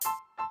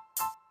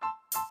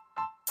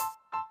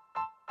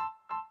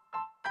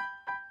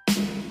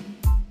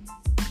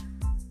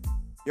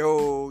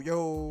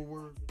Yo,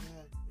 we're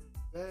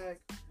back.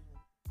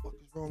 What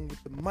is wrong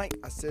with the mic?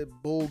 I said,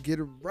 Bull, get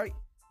it right.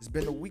 It's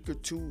been a week or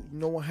two.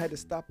 No one had to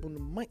stop on the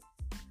mic.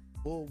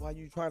 Bull, why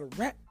you trying to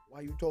rap? Why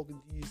you talking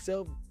to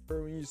yourself,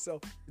 referring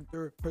yourself in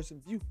third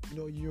person view? You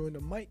know you're on the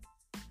mic.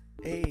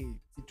 Hey,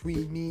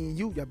 between me and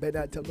you, y'all better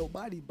not tell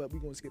nobody, but we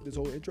gonna skip this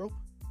whole intro.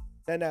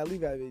 Nah,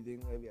 leave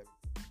everything.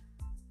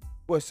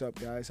 What's up,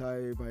 guys? How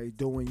everybody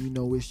doing? You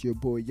know it's your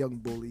boy, Young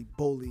Bully,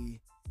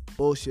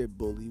 Bullshit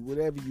Bully,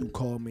 whatever you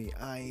call me.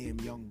 I am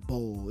Young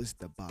Bull. It's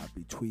the bond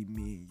between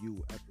me and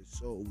you,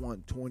 episode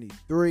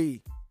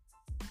 123.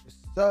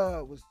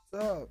 What's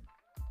up?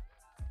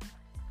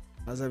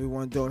 How's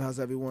everyone doing?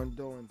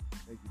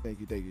 Thank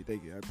you.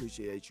 I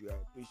appreciate you.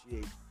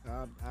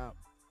 Calm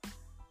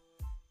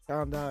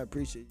down. I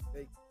appreciate you.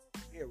 Thank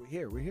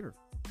you. We're here.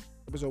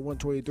 Episode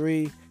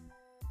 123.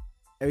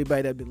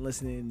 Everybody that been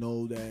listening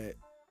know that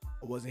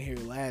I wasn't here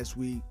last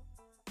week.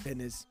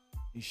 Dentist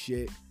and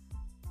shit.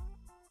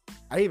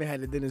 I even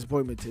had a dentist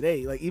appointment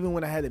today. Like, even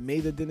when I hadn't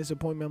made the dentist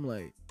appointment, I'm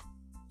like,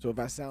 so if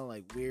I sound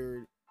like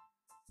weird,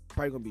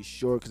 probably gonna be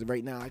short because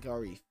right now I can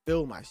already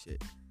feel my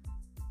shit.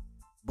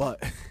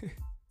 But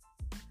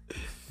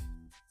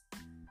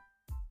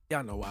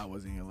y'all know why I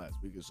wasn't here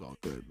last week. It's all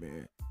good,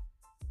 man.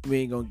 We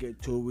ain't gonna get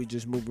to it. We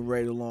just moving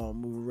right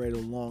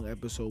along.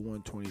 Episode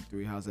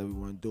 123. How's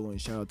everyone doing?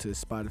 Shout out to the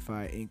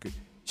Spotify Anchor.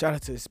 Shout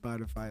out to the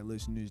Spotify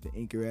listeners, the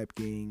Anchor app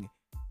gang,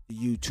 the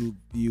YouTube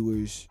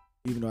viewers.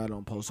 Even though I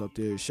don't post up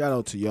there, shout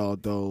out to y'all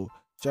though.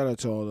 Shout out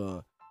to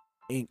all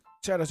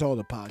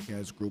the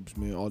podcast groups,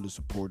 man. All the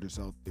supporters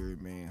out there,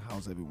 man.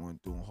 How's everyone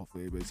doing?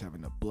 Hopefully everybody's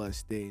having a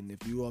blessed day. And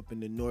if you up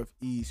in the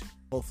Northeast,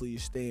 hopefully you're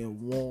staying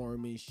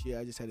warm and shit.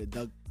 I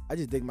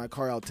just dig my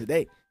car out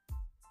today.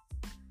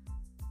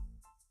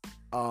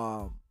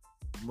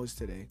 What's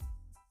today?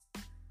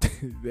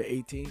 The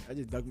 18th. I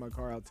just dug my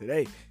car out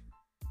today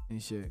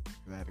and shit.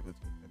 I had to go to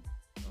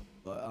the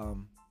but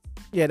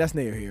yeah, that's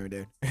neither here or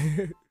there.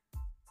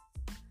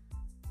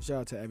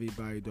 Shout out to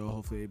everybody though.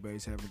 Hopefully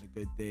everybody's having a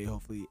good day.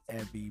 Hopefully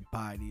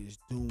everybody is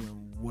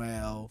doing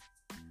well,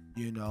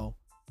 you know.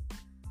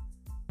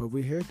 But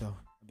we're here though.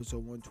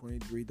 Episode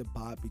 123, the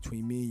bot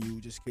between me and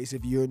you. Just in case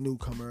if you're a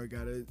newcomer, I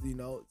gotta,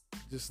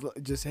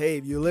 just hey,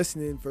 if you're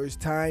listening first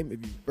time,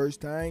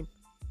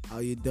 how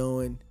you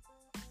doing?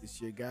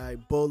 It's your guy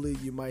Bully.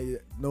 You might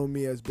know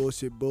me as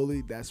Bullshit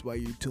Bully. That's why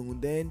you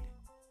tuned in.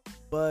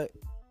 But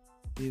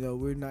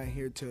we're not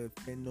here to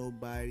offend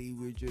nobody.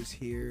 We're just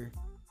here.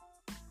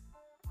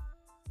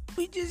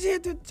 We just here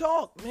to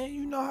talk, man.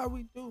 You know how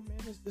we do, man.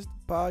 It's just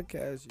a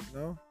podcast,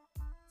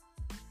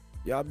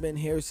 Y'all been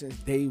here since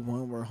day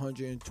one. We're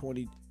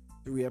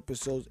 123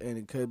 episodes, and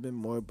it could have been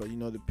more, but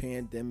the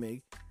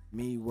pandemic,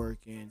 me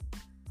working,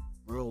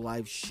 real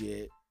life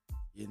shit,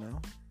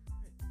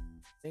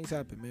 Things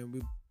happen, man.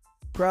 We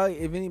probably,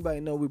 if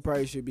anybody know, we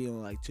probably should be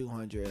on like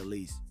 200 at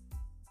least.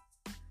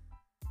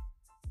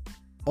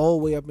 All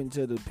the way up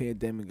until the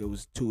pandemic, it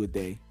was 2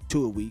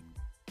 a week.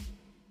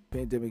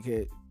 Pandemic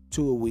hit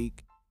 2 a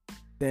week.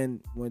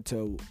 Then went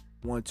to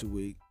once a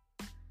week.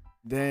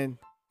 Then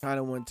kind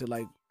of went to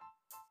like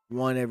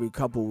one every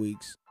couple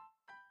weeks.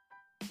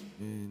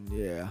 And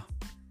yeah.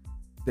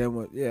 Then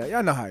what? Yeah,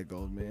 y'all know how it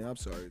goes, man. I'm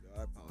sorry,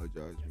 though. I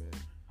apologize, man.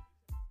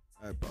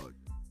 But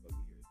we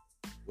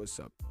here. What's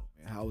up,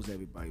 though, man? How was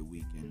everybody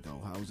weekend, though?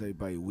 How was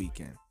everybody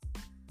weekend?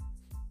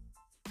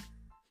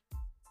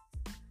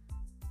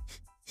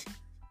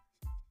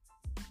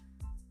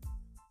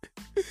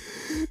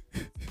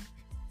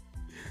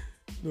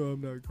 No,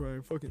 I'm not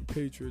crying. Fucking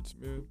Patriots,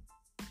 man.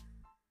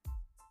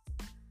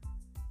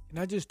 Can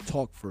I just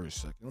talk for a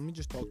second? Let me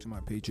just talk to my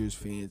Patriots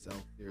fans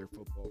out there,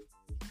 football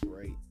fans,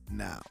 right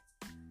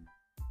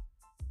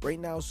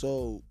now.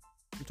 So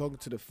I'm talking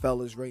to the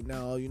fellas right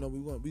now. We're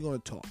gonna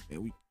talk,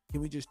 man.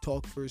 Can we just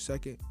talk for a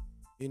second?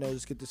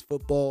 Let's get this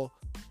football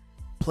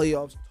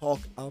playoffs talk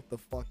out the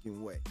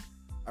fucking way.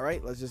 All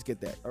right, let's just get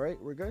that. All right,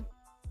 we're good.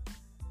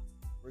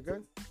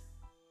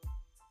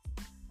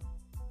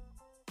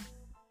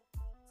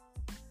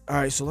 All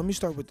right, so let me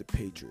start with the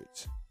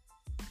Patriots.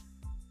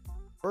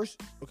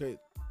 First, okay,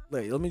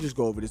 let me just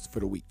go over this for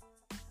the week.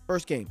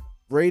 First game,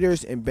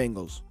 Raiders and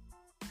Bengals.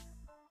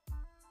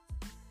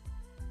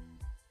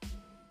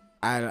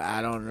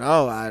 I don't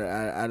know.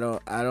 I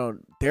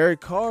don't.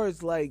 Derek Carr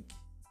is like,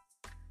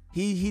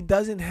 he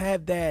doesn't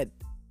have that.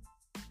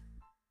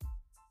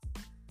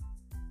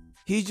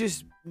 He's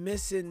just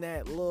missing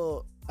that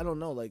little. I don't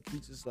know. Like,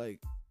 he's just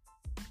like,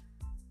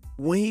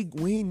 when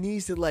he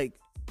needs to like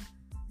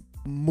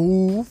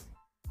move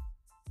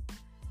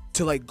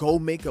to like go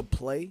make a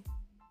play,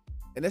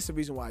 and that's the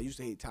reason why I used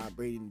to hate Tom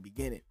Brady in the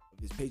beginning of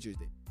his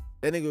Patriots day.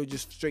 That nigga would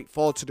just straight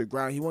fall to the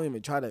ground. He won't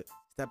even try to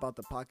step out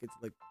the pocket to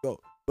like go.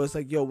 But it's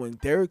like, when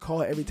Derek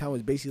Carr every time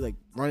was basically like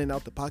running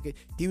out the pocket,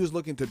 he was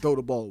looking to throw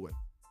the ball away.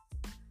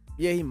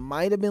 Yeah, he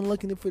might have been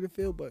looking for the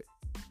field, but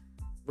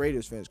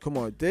Raiders fans, come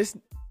on, this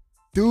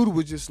dude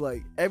was just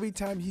like, every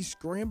time he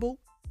scrambled,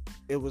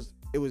 it was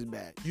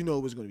bad. It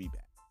was gonna be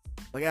bad.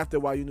 Like, after a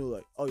while,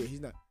 like, oh yeah,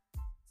 he's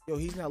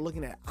not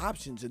looking at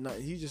options and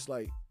nothing. He's just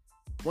like,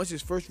 once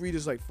his first read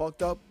is like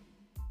fucked up,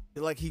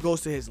 like he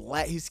goes to his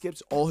he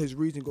skips all his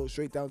reads and goes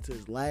straight down to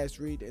his last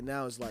read, and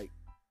now it's like,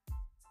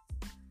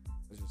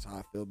 that's just how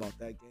I feel about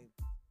that game.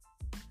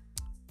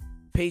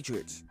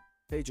 Patriots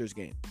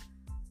game.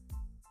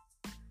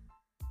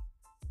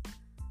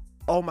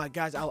 Oh my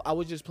gosh, I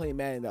was just playing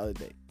Madden the other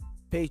day.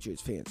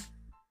 Patriots fans,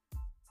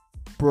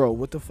 bro,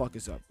 what the fuck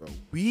is up, bro?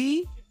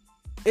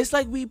 It's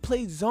like we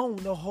played zone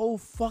the whole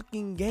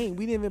fucking game.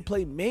 We didn't even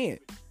play man.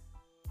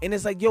 And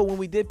it's like, yo, when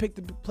we did pick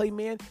the play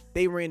man,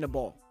 they ran the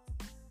ball.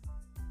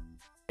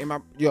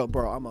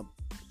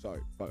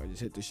 Sorry, fuck, I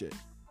just hit the shit.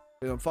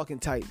 I'm fucking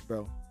tight,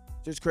 bro.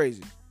 Just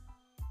crazy.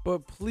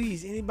 But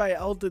please, anybody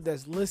out there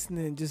that's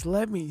listening, just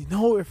let me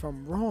know if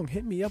I'm wrong.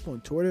 Hit me up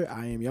on Twitter.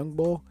 I am Young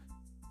Bull,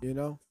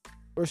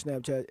 or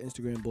Snapchat,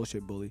 Instagram,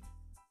 bullshit bully.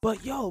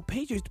 But yo,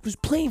 Patriots was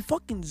playing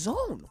fucking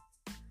zone.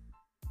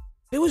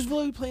 They was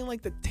really playing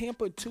like the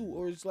Tampa 2,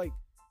 or it's like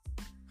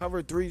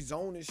cover 3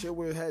 zone and shit,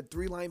 where it had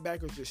 3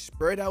 linebackers just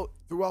spread out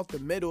throughout the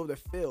middle of the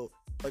field,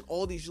 like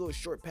all these little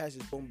short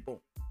passes, boom, boom.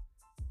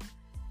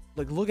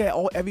 Like, look at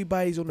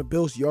everybody's on the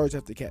Bills' yards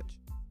after catch.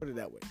 Put it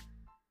that way.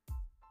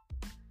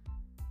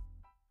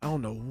 I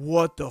don't know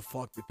what the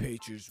fuck the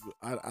Patriots.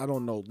 I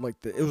don't know. Like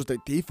it was the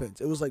defense.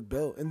 It was like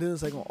Bill, and then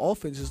it's like on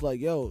offense. It's like,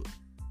 yo,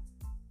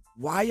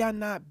 why y'all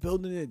not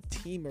building a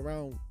team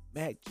around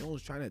Mac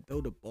Jones trying to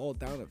throw the ball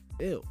down the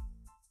field?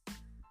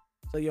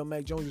 It's like, yo,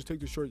 Mac Jones, just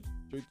take the short.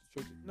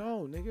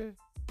 No, nigga.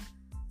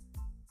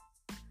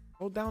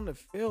 Go down the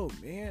field,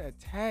 man.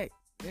 Attack,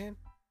 man.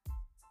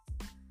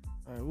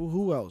 All right, well,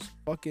 who else?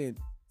 Fucking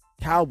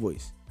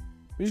Cowboys.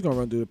 We're just gonna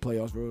run through the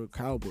playoffs, bro.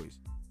 Cowboys.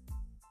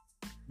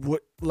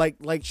 What, like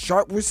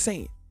Sharp was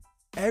saying,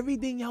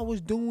 everything y'all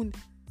was doing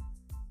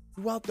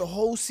throughout the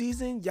whole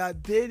season, y'all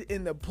did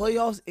in the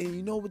playoffs. And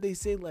you know what they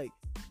say? Like,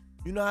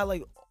 you know how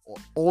like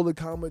all the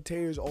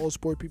commentators, all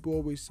sport people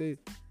always say,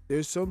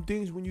 there's some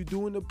things when you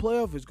do in the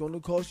playoff, it's gonna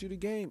cost you the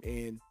game.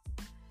 And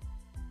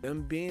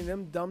them being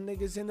them dumb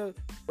niggas in the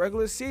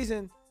regular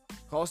season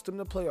cost them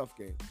the playoff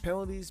game.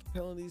 Penalties.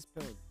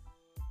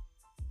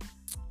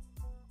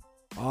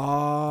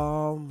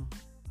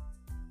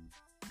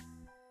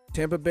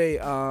 Tampa Bay,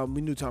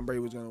 we knew Tom Brady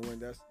was gonna win.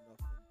 That's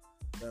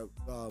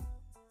enough.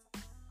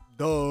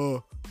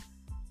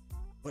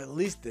 But at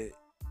least you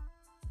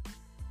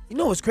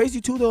know what's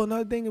crazy too though?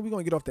 Another thing, and we're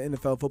gonna get off the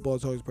NFL football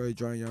talk, is probably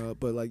drying y'all up.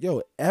 But like,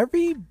 yo,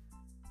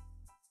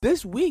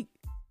 this week,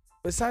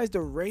 besides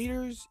the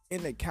Raiders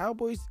and the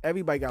Cowboys,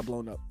 everybody got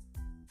blown up.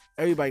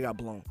 Everybody got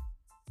blown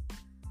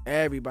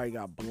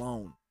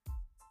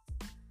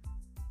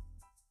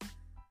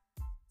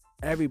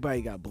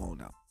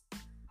out.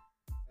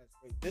 That's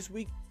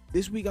great.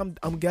 This week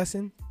I'm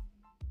guessing.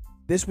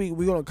 This week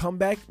we're gonna come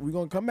back. We're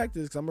gonna come back to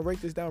this because I'm gonna write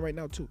this down right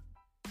now too.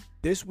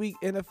 This week,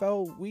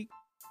 NFL week,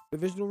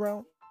 divisional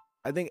round,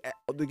 I think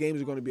the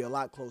games are gonna be a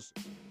lot closer.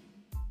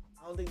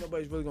 I don't think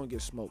nobody's really gonna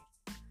get smoked.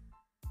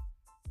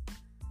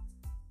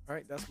 All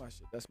right, that's my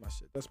shit.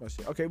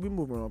 Okay, we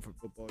moving on from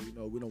football.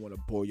 We don't want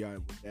to bore y'all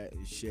with that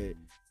and shit.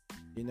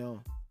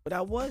 But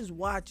I was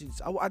watching.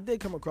 I did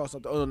come across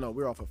something. Oh no,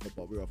 we're off of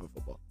football.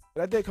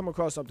 But I did come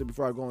across something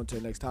before I go into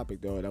the next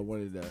topic though, and I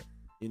wanted to,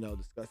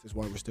 discuss this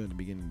while we're still in the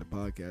beginning of the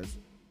podcast.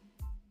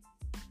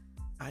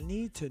 I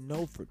need to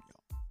know from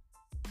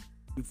y'all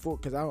before,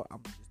 because I'm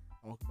just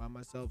talking by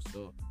myself,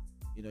 so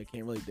I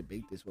can't really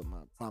debate this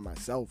by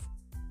myself.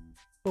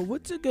 But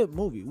what's a good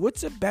movie?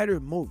 What's a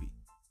better movie?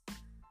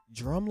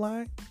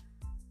 Drumline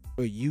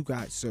or You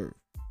Got Served?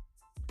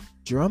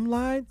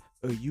 Drumline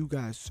or You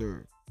Got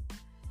Served?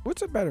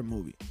 What's a better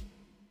movie?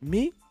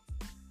 Me,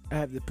 I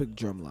have to pick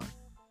Drumline.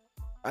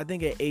 I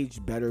think it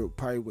aged better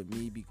probably with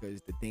me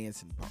because the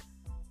dancing part.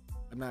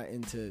 I'm not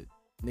into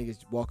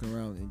niggas walking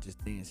around and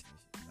just dancing and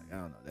shit. Like,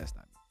 I don't know. That's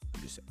not me.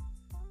 I'm just saying.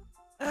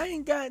 I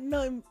ain't got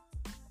nothing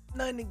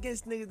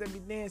against niggas that be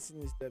dancing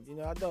and stuff.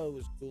 I thought it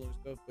was cool and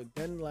stuff. But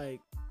then, like,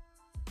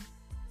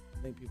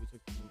 I think people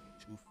took the movie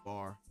too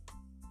far.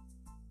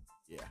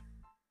 Yeah.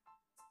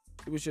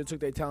 People should have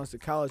took their talents to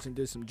college and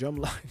did some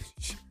drumline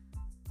shit.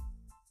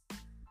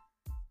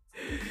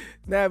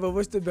 Nah, but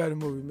what's the better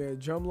movie, man?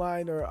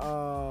 Drumline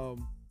or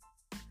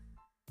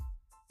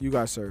You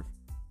Got Served?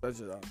 That's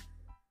it.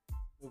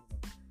 What's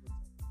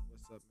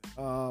up,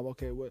 man?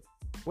 Okay, what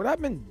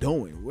I've been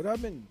doing.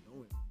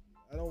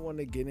 I don't want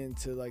to get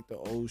into like the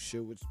old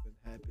shit what's been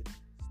happening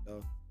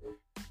and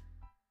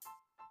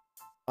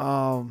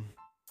stuff.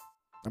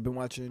 I've been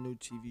watching a new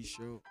TV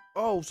show.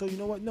 Oh, so you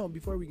know what? No,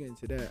 before we get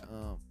into that,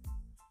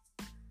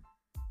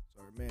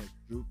 sorry, man,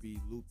 droopy,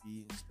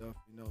 loopy and stuff.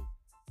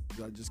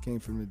 I just came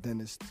from the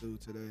dentist too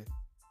today.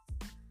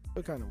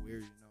 Feel kind of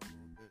weird, a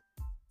little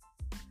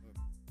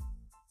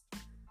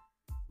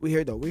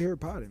bit. But we here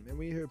potting,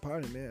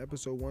 man.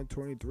 Episode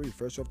 123,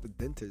 fresh off the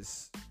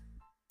dentist.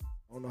 I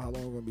don't know how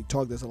long we're gonna be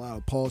talking. There's a lot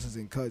of pauses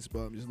and cuts, but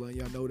I'm just letting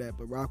y'all know that.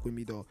 But rock with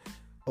me though.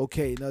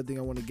 Okay, another thing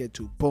I want to get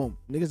to. Boom,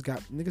 niggas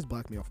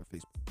blocked me off of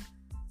Facebook.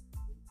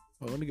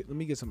 Oh, let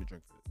me get something to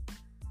drink for this.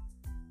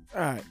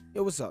 All right,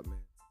 yo, what's up, man?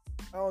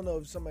 I don't know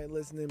if somebody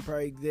listening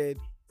probably did,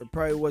 but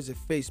probably wasn't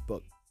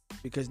Facebook.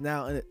 because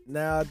now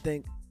I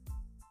think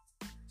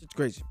it's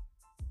crazy.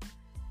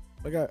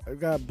 I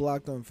got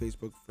blocked on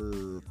Facebook for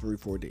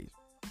 3-4 days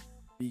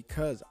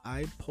because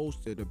I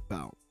posted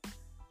about.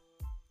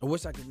 I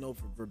wish I could know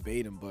for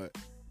verbatim, but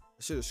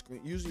I should have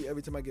screen. Usually,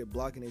 every time I get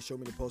blocked and they show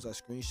me the post, I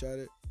screenshot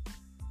it.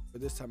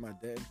 But this time I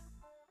didn't.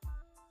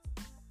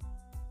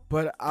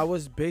 But I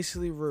was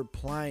basically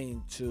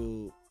replying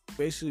to,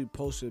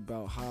 posted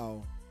about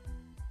how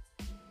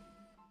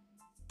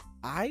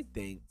I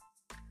think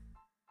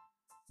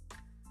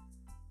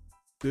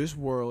this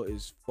world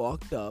is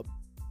fucked up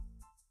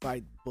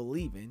by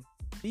believing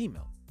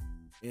female.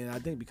 And I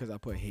think because I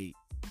put hate.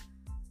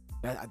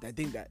 I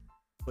think that.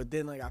 But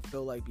then, like, I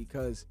feel like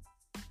because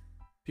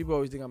people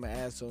always think I'm an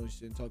asshole and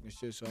shit and talking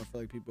shit, so I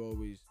feel like people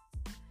always.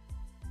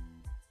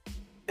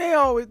 They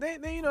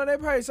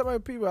probably some other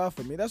people out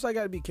for me. That's why I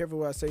got to be careful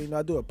what I say.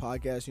 I do a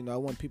podcast. I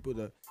want people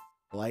to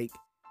like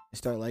and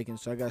start liking.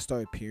 So I got to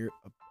start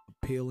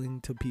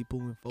appealing to people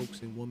and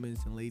folks and women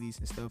and ladies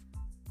and stuff.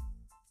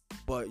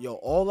 But,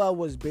 all I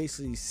was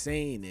basically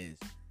saying is,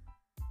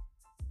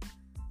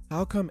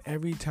 how come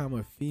every time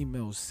a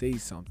female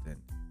says something,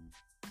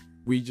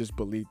 we just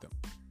believe them?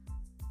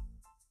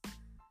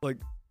 Like,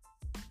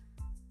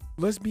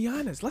 let's be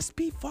honest. Let's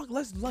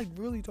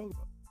really talk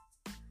about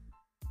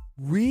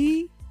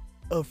it.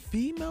 A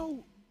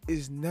female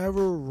is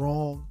never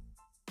wrong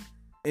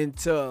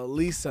until at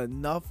least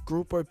enough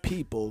group of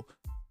people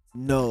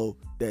know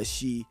that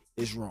she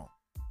is wrong.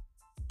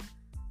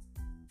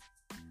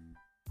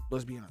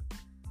 Let's be honest.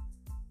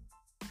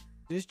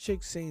 This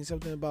chick saying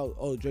something about,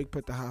 Drake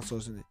put the hot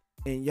sauce in it.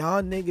 And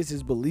y'all niggas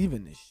is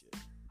believing this shit.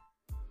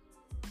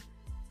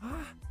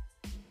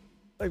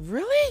 Like,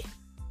 really?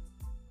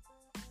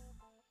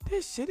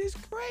 This shit is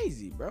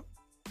crazy, bro.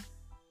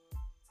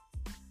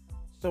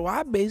 So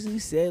I basically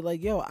said,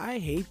 like, I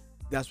hate.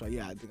 That's why,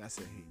 I think I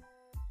said hate.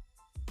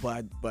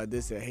 But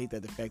this I hate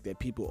that the fact that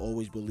people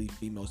always believe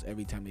females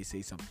every time they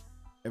say something.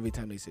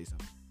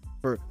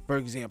 For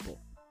example,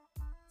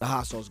 the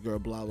hot sauce girl,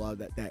 blah blah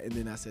that, and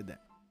then I said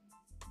that.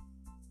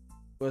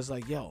 But it's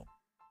like,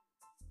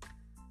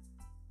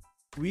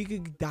 we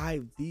could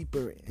dive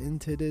deeper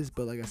into this,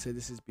 but like I said,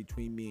 this is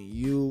between me and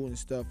you and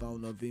stuff. I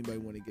don't know if anybody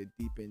want to get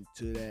deep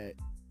into that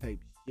type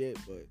shit,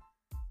 but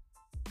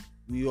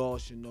we all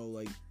should know,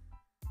 like,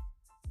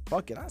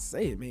 fuck it, I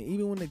say it, man.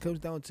 Even when it comes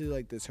down to,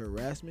 like, this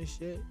harassment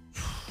shit,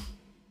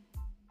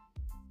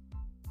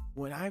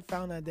 when I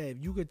found out that if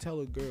you could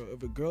tell a girl,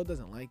 if a girl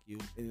doesn't like you,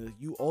 and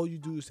all you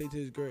do is say to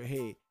this girl,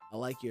 hey, I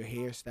like your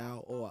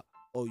hairstyle, or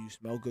oh, you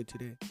smell good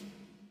today,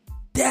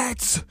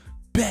 that's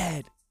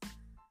bad.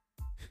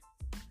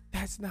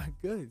 That's not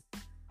good.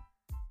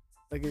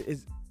 Like,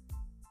 it's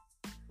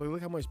like,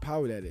 look how much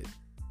power that is.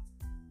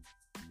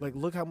 Like,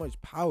 look how much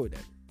power that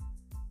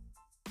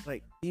is.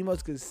 Like,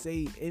 females could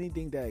say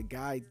anything that a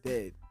guy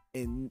did,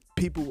 and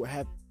people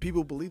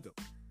believe them.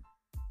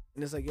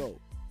 And it's like,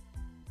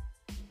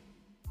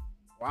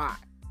 why?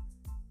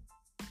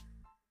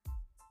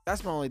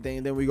 That's my only thing.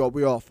 And then we're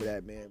off for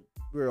that, man.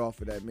 We're off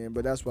for that, man.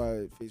 But that's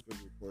why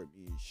Facebook report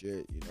me and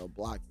shit,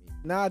 block me.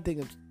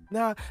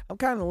 I'm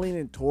kind of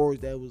leaning towards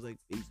that was like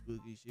Facebook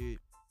and shit,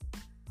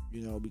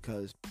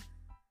 because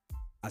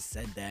I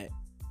said that.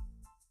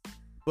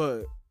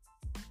 But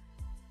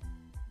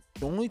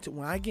the only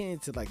when I get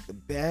into, like, the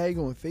bag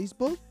on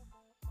Facebook,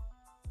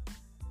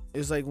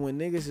 it's like when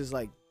niggas is,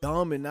 like,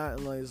 dumb and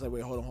not, like, it's like,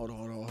 wait, hold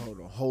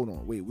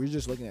on. Wait, we're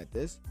just looking at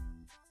this?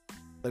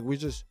 Like, we're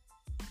just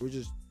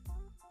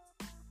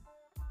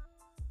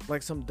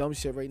like some dumb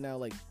shit right now.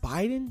 Like,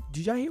 Biden,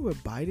 did y'all hear what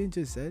Biden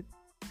just said?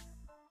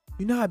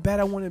 You know how bad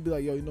I want to be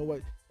like, you know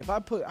what? I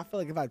feel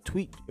like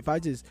if I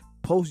just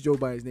post Joe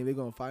Biden's name, they're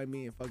going to find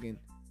me and fucking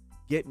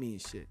get me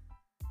and shit.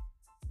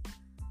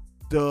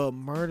 The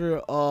murder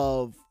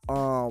of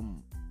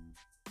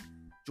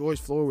George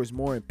Floyd was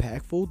more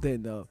impactful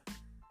than the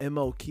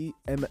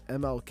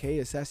MLK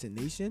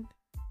assassination.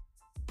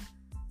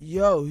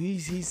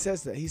 He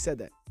says that. He said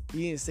that.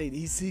 He didn't say that.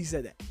 He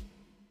said that.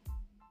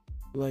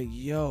 Like,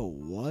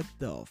 what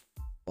the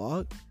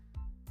fuck?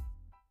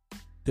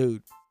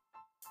 Dude.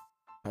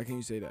 How can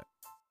you say that?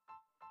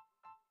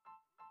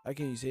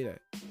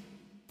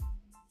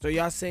 So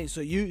y'all saying,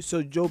 so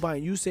Joe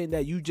Biden, you saying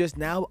that you just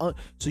now,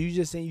 so you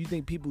just saying you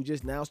think people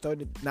just now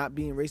started not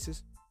being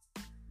racist?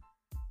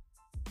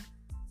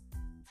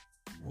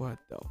 What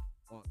the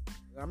fuck?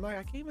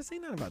 I can't even say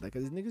nothing about that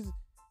because niggas,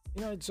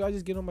 so I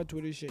just get on my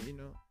Twitter shit,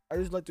 I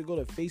just like to go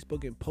to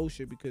Facebook and post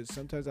shit because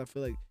sometimes I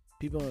feel like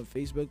people on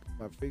Facebook,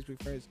 my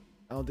Facebook friends,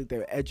 I don't think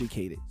they're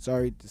educated.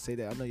 Sorry to say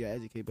that. I know you're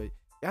educated, but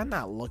y'all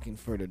not looking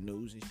for the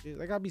news and shit.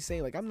 Like I be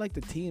saying, like I'm like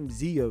the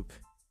TMZ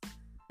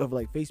of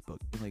like Facebook.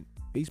 And like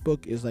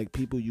Facebook is like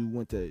people you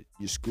went to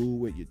your school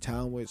with, your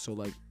town with. So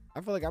like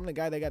I feel like I'm the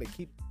guy that gotta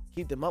keep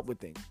them up with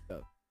things.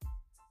 So,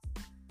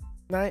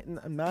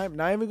 I'm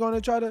not even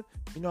gonna try to,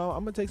 I'm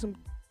gonna take some.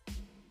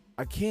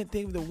 I can't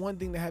think of the one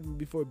thing that happened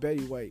before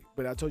Betty White,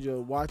 but I told you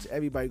to watch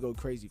everybody go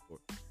crazy for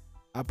it.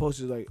 I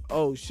posted like,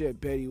 oh shit,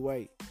 Betty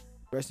White,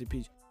 rest in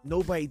peace.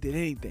 Nobody did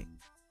anything,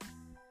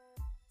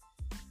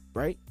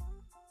 right?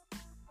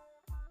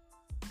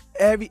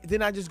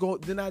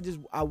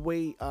 I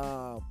wait.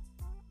 I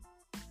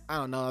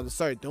don't know. I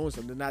started doing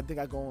something. Then I think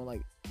I go on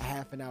like a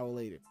half an hour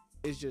later.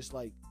 It's just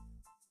like,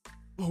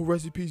 oh,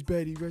 rest in peace,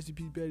 Betty. Rest in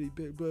peace, Betty.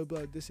 Blah, blah,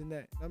 blah, this and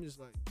that. And I'm just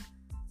like,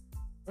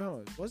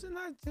 bro, wasn't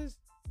I just...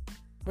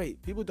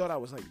 Wait, people thought I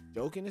was like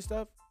joking and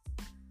stuff.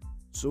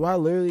 So I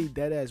literally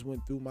deadass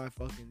went through my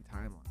fucking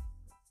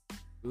timeline.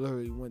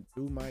 Literally went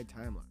through my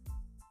timeline.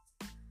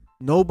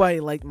 Nobody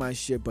liked my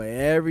shit, but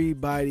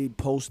everybody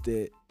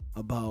posted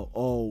about,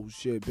 oh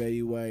shit,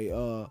 Betty White,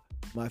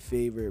 my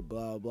favorite,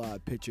 blah blah,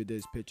 picture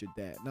this, picture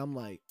that. And I'm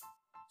like,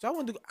 so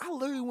I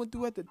literally went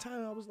through at the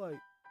time, I was like,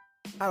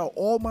 out of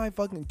all my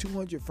fucking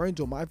 200 friends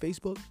on my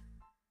Facebook,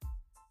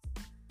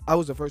 I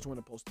was the first one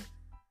to post it.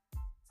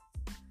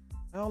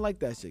 I don't like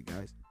that shit,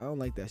 guys. I don't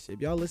like that shit.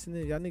 If y'all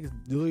listening, y'all niggas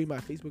literally my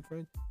Facebook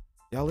friends,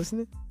 y'all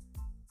listening?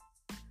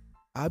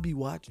 I be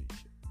watching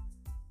shit.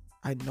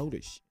 I know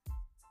this shit.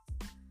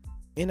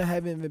 And I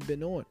haven't even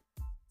been on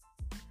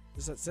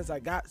since I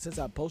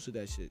posted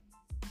that shit.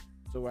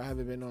 So I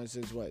haven't been on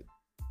since what?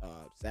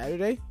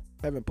 Saturday?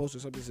 I haven't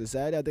posted something since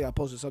Saturday. I think I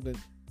posted something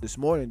this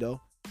morning though.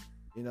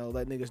 You know,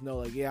 let niggas know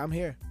like, yeah, I'm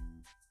here.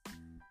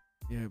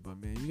 Yeah, but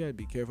man, you gotta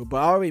be careful. But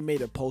I already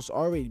made a post. I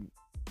already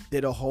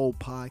did a whole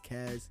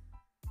podcast.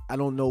 I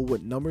don't know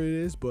what number it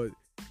is, but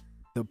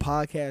the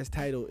podcast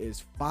title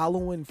is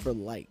 "Following for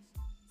Likes,"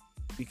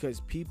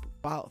 because people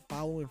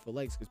following for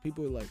likes. Because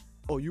people are like,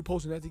 oh, you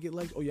posting that to get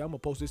likes? Oh yeah, I'm gonna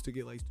post this to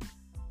get likes too.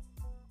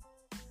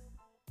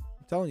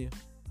 I'm telling you.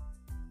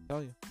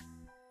 I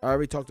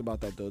already talked about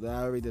that though.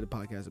 I already did a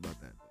podcast about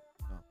that.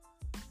 No.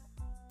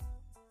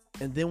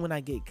 And then when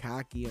I get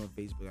cocky on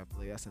Facebook, I feel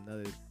like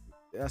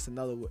that's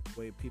another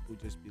way people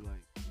just be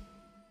like,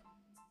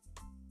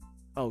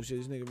 oh shit,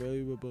 this nigga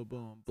really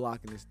boom,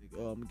 blocking this nigga.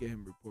 Oh, I'm gonna get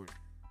him reported.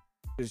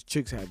 Because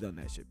chicks have done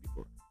that shit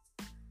before.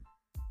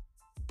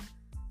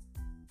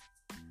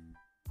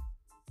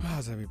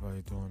 How's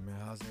everybody doing,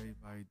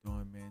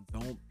 man?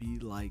 Don't be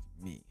like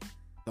me.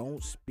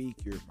 Don't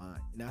speak your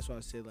mind. And that's why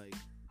I say, like,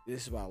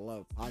 this is why I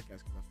love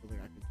podcasts, because I feel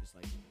like I can just,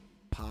 like,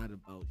 pod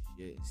about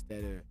shit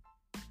instead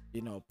of,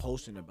 you know,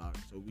 posting about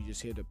it. So we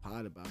just hear the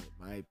pod about it.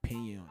 My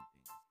opinion on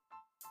things.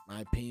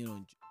 My opinion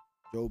on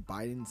Joe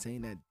Biden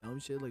saying that dumb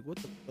shit. Like, what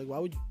the, like, why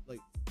would you,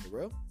 like, for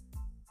real?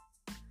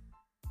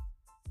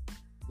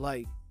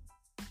 Like,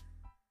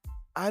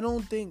 I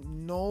don't think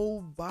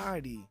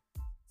nobody...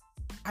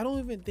 I don't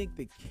even think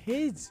the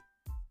kids.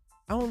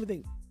 I don't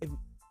even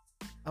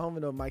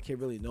know if my kid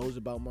really knows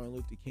about Martin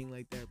Luther King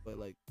like that. But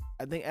like,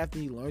 I think after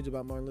he learns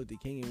about Martin Luther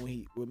King and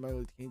when Martin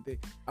Luther King thing,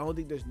 I don't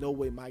think there's no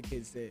way my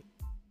kid said,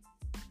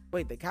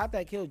 "Wait, the cop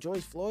that killed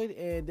George Floyd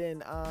and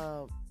then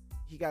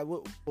he got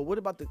what? But what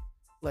about the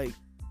like?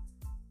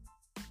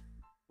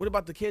 What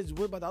about the kids?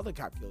 What about the other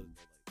cop killed?"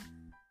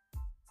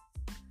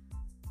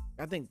 Like,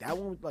 I think that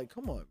one was like,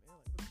 come on, man. Like,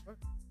 what the fuck?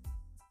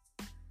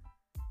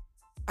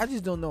 I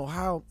just don't know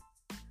how.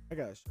 I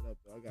gotta shut up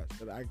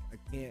though. I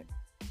can't.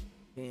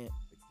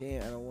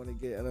 I don't want to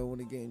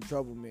get in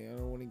trouble,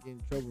 man.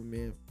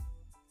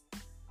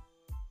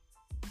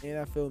 And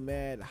I feel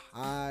mad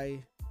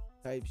high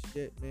type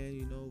shit, man.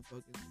 You know,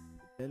 fucking the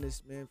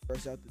dentist, man.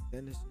 Fresh out the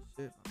dentist and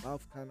shit. My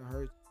mouth kind of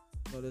hurts.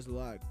 You know, there's a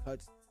lot of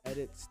cuts,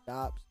 edits,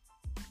 stops.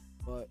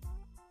 But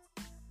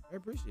I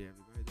appreciate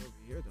everybody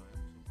over here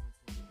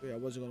though. I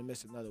wasn't gonna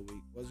miss another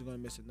week. Was not gonna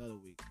miss another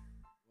week.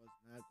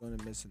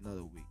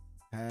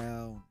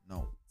 Hell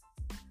no.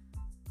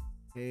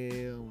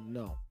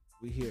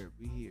 We here.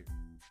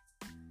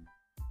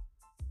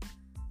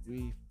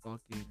 We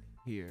fucking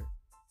here.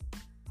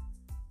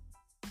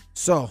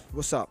 So,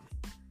 what's up?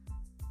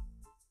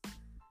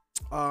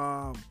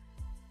 Got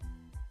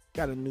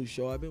a new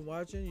show I've been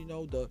watching. You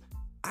know,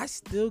 I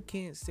still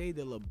can't say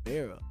the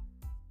Libera.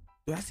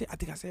 I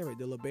think I said it right.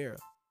 The Libera.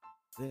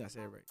 I think I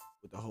said it right.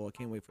 With the whole, I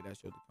can't wait for that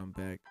show to come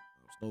back.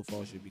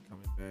 Snowfall should be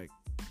coming back.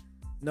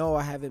 No,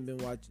 I haven't been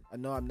watching. I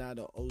know I'm not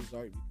an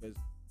Ozark because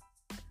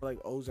I feel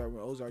like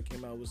when Ozark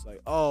came out, it was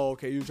like, oh,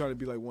 okay, you're trying to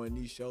be like one of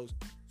these shows.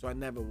 So I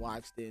never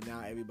watched it.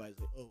 Now everybody's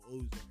like, oh,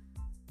 Ozark.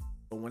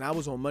 But when I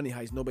was on Money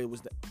Heist, nobody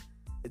was.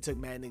 It took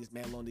mad niggas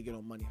mad long to get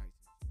on Money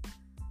Heist.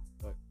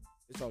 But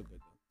it's all good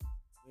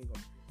though.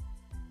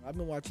 I've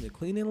been watching The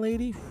Cleaning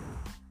Lady.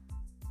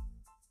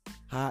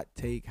 Hot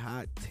take.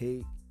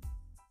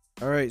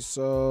 All right,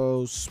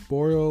 so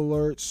spoiler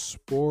alert.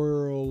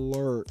 Spoiler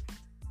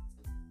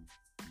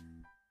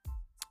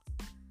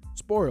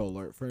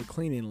alert for The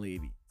Cleaning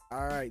Lady.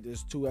 All right,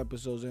 there's 2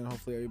 episodes in.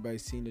 Hopefully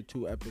everybody's seen the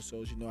 2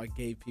 episodes. You know, I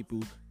gave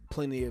people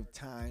plenty of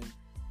time.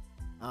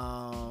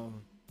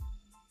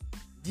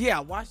 Yeah,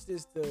 I watched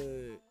this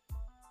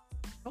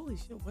holy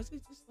shit, was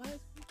it just last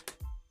week?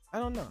 I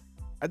don't know.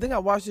 I think I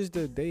watched this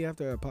the day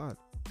after a pod.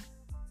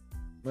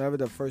 Whenever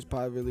the first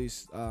pod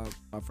released,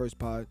 my first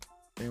pod,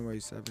 January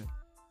 7th.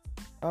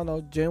 I don't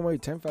know, January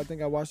 10th, I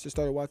think I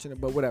started watching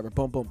it, but whatever.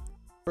 Boom.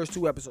 First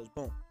 2 episodes,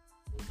 boom.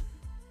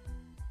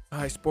 All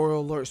right, spoiler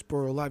alert.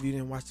 If you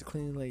didn't watch The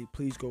Cleaning Lady,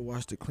 please go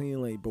watch The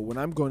Cleaning Lady. But what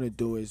I'm going to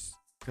do is,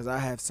 because I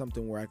have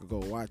something where I could go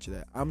watch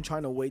that, I'm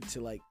trying to wait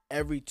till like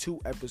every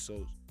 2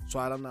 episodes. So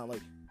I'm not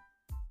like,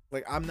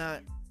 Like I'm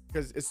not,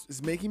 because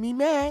it's making me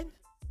mad.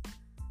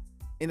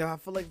 And I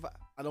feel like if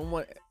I don't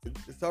want,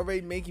 it's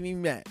already making me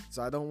mad,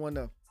 so I don't want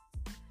to.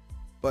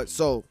 But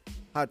so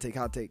hot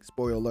take.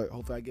 Spoiler alert.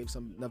 Hopefully I gave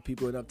enough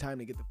people enough time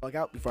to get the fuck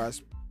out before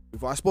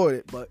I spoiled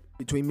it. But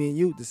between me and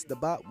you, this is the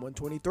bot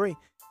 123.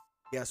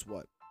 Guess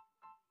what?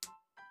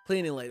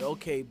 Cleaning lady.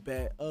 Okay,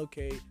 bet.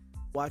 Okay,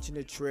 watching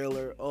the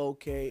trailer.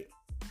 Okay,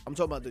 I'm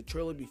talking about the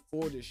trailer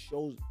before the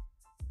show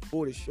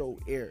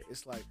aired.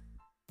 It's like,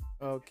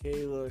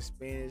 okay, little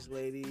Spanish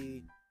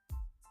lady.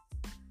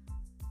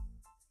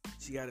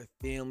 She got a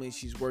family.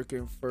 She's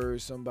working for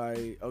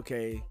somebody.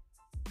 Okay.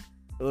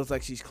 It looks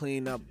like she's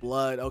cleaning up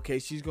blood. Okay,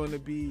 she's going to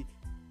be.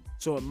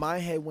 So in my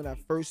head, when I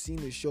first seen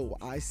the show,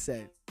 I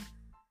said,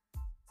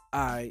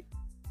 all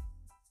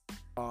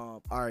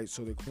right,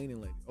 so the cleaning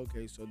lady.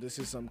 Okay, so this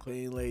is some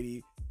cleaning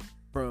lady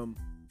from.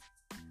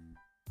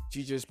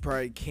 She just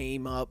probably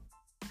came up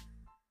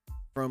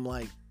from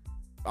like.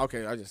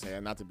 Okay, I just say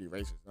not to be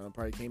racist.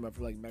 Probably came up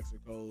from like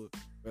Mexico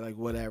or like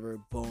whatever.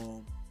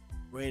 Boom,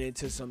 ran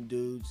into some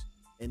dudes.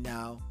 And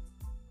now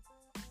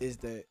is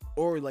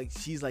or like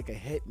she's like a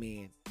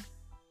hitman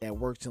that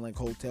works in like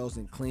hotels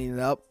and clean it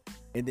up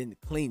and then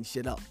clean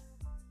shit up.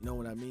 You know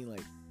what I mean? Like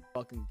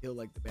fucking kill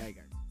like the bad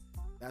guys.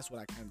 That's what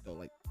I kind of thought.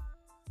 Like,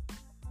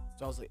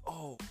 so I was like,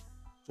 oh,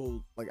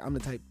 so like I'm the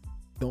type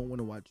don't want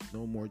to watch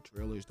no more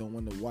trailers, don't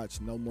want to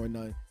watch no more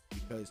none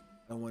because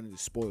I don't want it to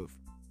spoil.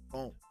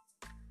 Boom.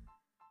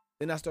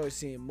 Then I started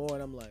seeing more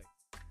and I'm like,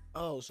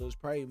 oh, so it's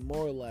probably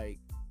more like.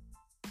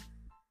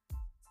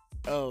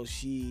 Oh,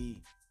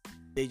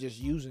 they just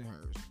using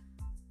hers.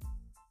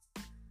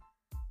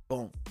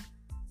 Boom.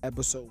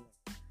 Episode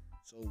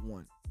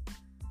 1.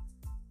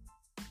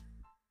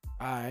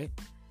 Alright.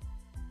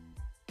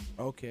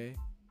 Okay.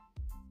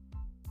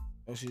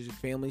 Oh, she's a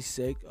family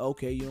sick.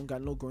 Okay, you don't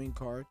got no green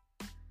card.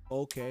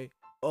 Okay.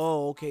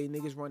 Oh, okay.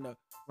 Niggas run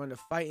the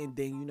fighting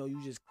thing. You know, you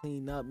just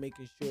clean up,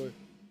 making sure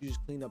you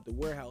just clean up the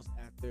warehouse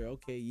after.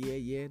 Okay,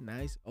 yeah,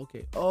 nice.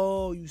 Okay.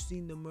 Oh, you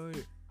seen the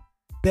murder.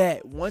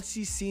 Bet once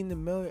she seen the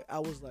murder, I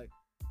was like,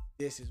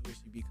 this is where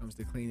she becomes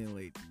the cleaning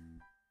lady.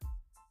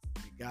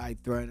 The guy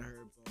threatened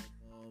her, boom,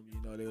 boom.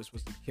 You know, they were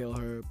supposed to kill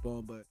her,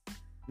 boom, but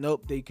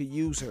nope, they could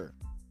use her.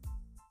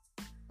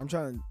 I'm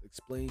trying to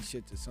explain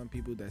shit to some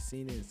people that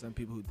seen it and some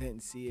people who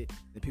didn't see it.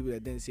 The people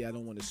that didn't see it, I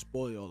don't want to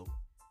spoil all of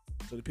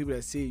it. So the people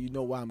that see it, you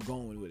know why I'm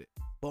going with it.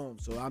 Boom.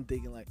 So I'm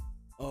thinking like,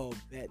 oh,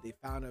 bet they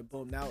found her,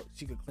 boom. Now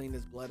she could clean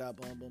this blood out,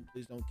 boom, boom.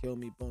 Please don't kill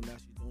me, boom. Now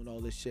she's doing all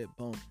this shit,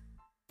 boom.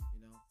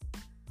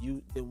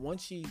 Then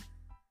once she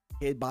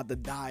get about to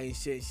die and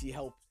shit, she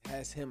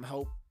has him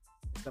help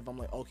and stuff. I'm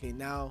like, okay,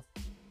 now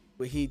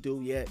what he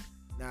do yet?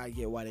 Now I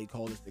get why they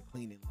call this the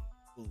cleaning lady.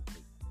 Boom.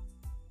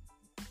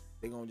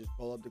 They gonna just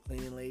call up the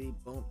cleaning lady.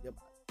 Boom. Yep.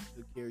 I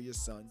took care of your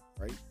son,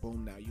 right?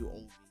 Boom. Now you owe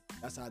me.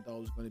 That's how I thought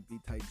it was gonna be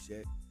type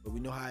shit. But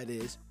we know how it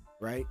is,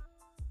 right?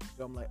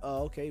 So I'm like,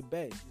 oh, okay,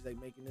 bet. She's like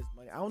making this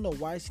money. I don't know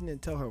why she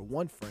didn't tell her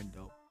one friend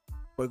though.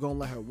 We're gonna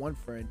let her one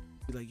friend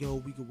be like, yo,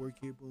 we can work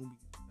here, boom.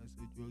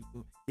 Drugs,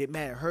 boom. Get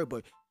mad at her,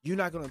 but you're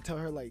not gonna tell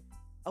her. Like,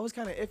 I was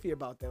kind of iffy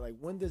about that. Like,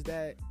 when does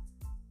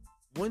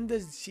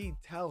she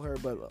tell her?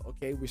 But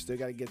okay, we still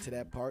gotta get to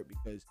that part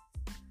because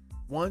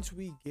once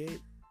we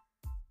get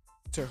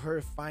to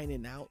her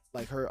finding out,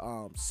 like her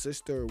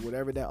sister or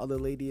whatever that other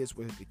lady is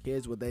with the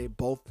kids, where they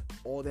both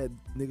all that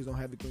niggas don't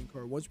have the green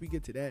card. Once we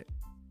get to that,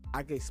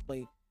 I can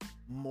explain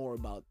more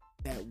about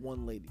that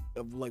one lady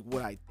of like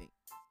what I think.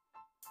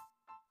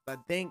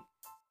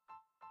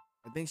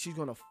 I think she's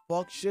gonna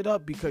fuck shit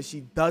up because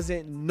she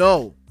doesn't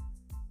know.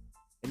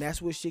 And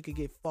that's where shit could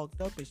get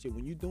fucked up and shit.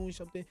 When you doing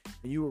something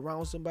and you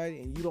around somebody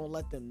and you don't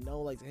let them know,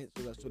 like,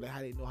 so that how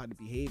they know how to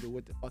behave or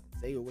what to fucking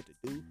say or what to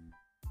do,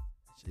 that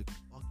shit could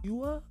fuck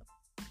you up.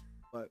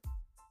 But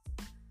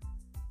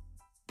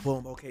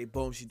boom, okay,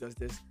 boom, she does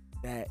this,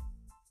 that,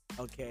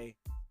 okay.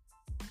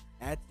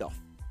 At the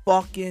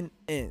fucking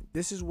end,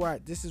 this is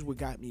what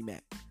got me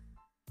mad.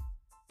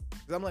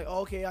 Cause I'm like,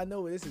 okay, I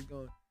know where this is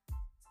going.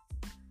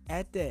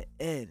 At the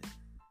end,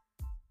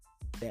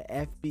 the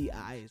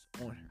FBI is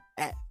on her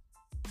ass.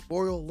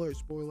 Spoiler alert,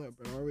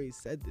 but I already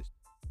said this.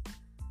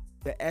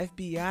 The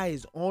FBI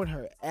is on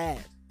her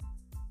ass.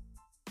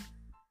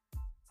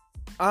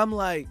 I'm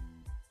like,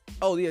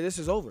 oh yeah, this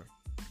is over.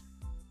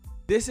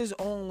 This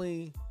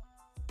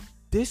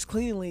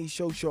cleaning lady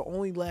show should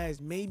only last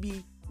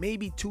maybe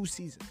 2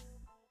 seasons.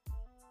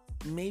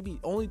 Maybe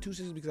only 2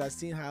 seasons because I've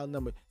seen how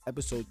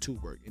episode 2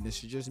 work, and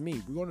this is just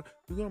me. We're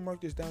gonna mark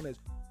this down as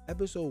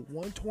episode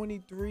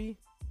 123.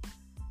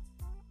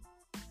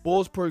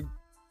 Bulls per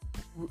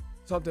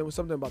something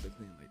about the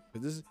cleaning lady.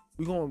 Because this is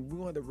we're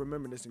gonna have to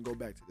remember this and go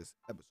back to this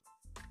episode.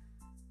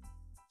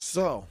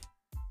 So,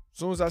 as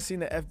soon as I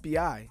seen the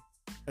FBI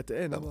at the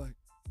end, I'm like,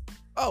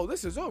 oh,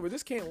 this is over.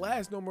 This can't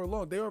last no more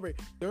long. They're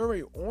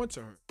already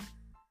onto her.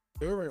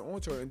 They're already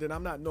onto her, and then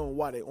I'm not knowing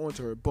why they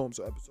onto her. Boom.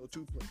 So episode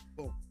 2 play.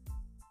 Boom.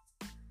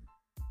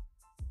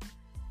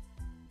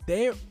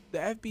 The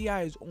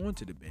FBI is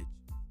onto the bitch.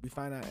 We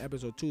find out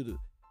episode 2.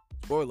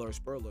 Spoiler.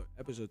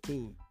 Episode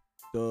 2.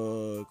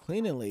 the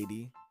cleaning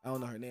lady, I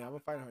don't know her name. I'm gonna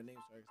find her name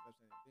so I can stop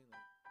saying cleaning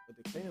lady. But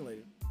the cleaning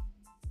lady,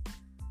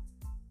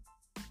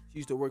 she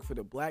used to work for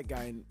the black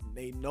guy, and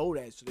they know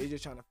that, so they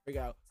just trying to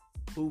figure out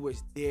who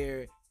was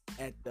there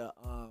at the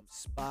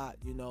spot.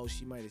 You know,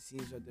 she might have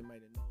seen something,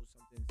 might have known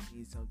something,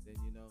 seen something.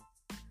 You know,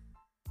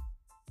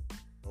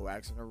 go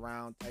asking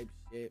around type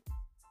shit.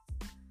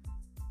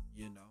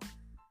 You know,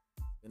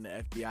 and the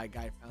FBI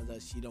guy found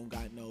out she don't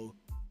got no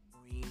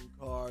green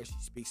card. She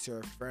speaks to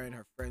her friend.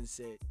 Her friend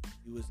said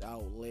she was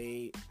out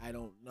late. I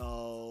don't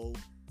know.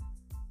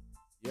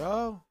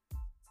 Yo.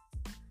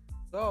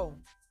 So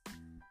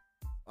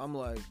I'm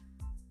like,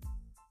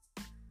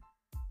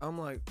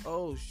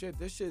 oh shit,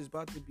 this shit is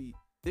about to be.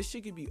 This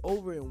shit could be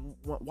over in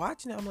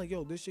watching it. I'm like,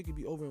 yo, this shit could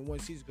be over in one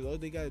season because all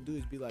they gotta do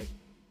is be like,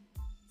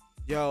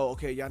 yo,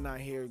 okay, y'all not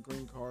here,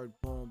 green card,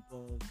 boom,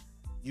 boom.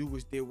 You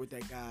was there with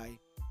that guy,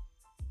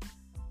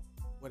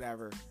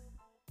 whatever.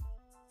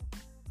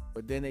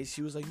 But then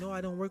she was like, no,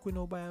 I don't work with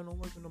nobody. I don't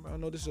work with nobody. I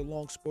know this is a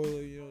long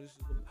spoiler, you know, this is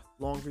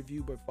a long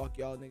review, but fuck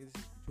y'all, niggas.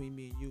 This is between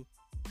me and you.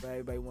 But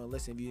everybody want to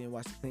listen if you didn't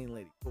watch the clean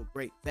lady. Cool,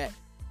 great, that.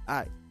 All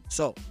right,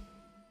 so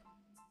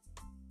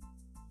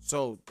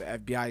the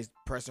FBI is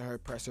pressing her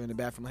in the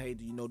bathroom. Hey,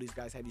 do you know these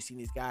guys? Have you seen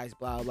these guys?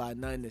 Blah, blah,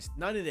 none of this.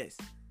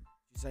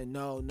 She's like,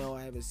 no,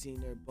 I haven't seen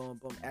her. Boom,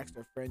 boom. Asked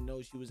her friend,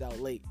 no, she was out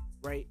late,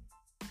 right?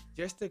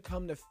 Just to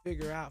come to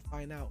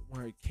find out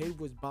when her kid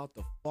was about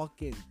to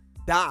fucking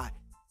die.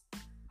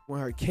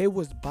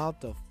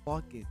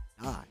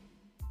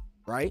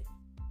 Right?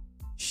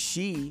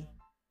 She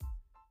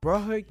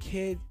brought her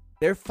kid.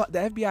 The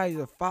FBI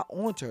is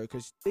onto her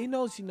because they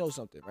know she knows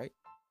something, right?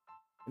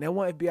 And that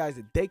one FBI is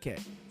a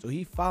dickhead. So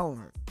he following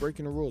her,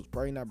 breaking the rules,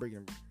 probably not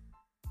breaking the rules.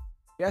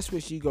 Guess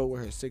where she go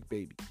with her sick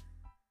baby?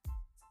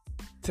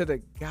 To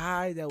the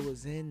guy that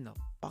was in the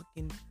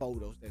fucking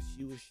photos that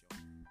she was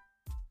showing.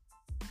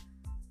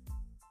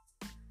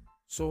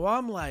 So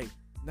I'm like,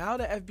 now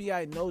the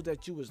FBI knows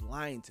that you was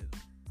lying to them.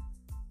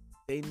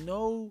 They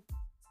know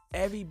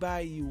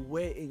everybody you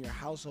with in your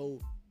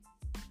household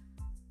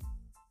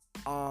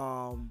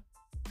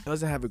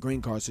doesn't have a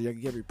green card, so you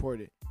can get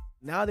reported.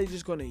 Now they're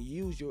just gonna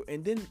use you.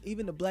 And then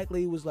even the black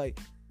lady was like,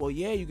 well,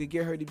 yeah, you could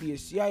get her to be a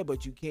CI,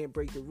 but you can't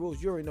break the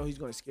rules. You already know he's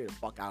gonna scare the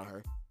fuck out of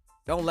her.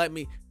 Don't let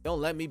me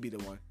be the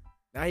one.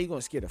 Now he's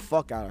gonna scare the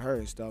fuck out of her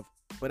and stuff.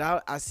 But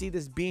I see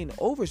this being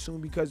over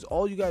soon because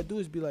all you gotta do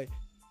is be like,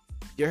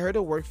 get her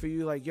to work for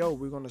you. Like, yo,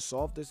 we're gonna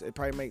solve this. It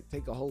probably might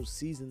take a whole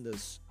season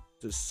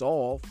to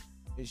solve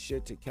and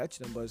shit to catch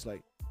them. But it's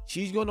like,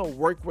 she's gonna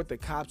work with the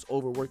cops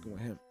over working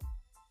with him.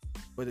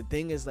 But the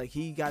thing is, like,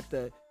 he got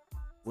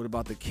what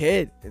about the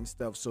kid and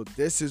stuff? So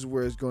this is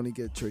where it's going to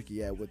get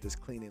tricky at with this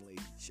cleaning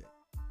lady shit.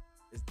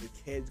 Is the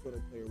kid's going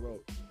to play a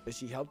role? Does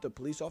she help the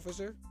police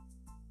officer?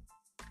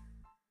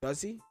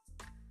 Does he?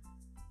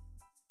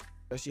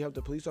 Does she help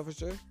the police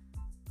officer?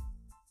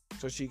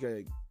 So she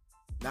could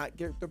not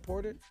get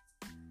deported?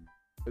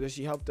 Or does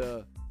she help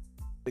the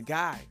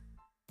guy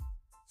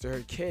so her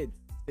kid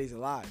stays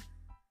alive?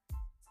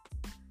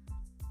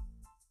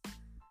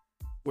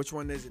 Which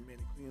one is it, man?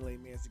 The cleaning lady,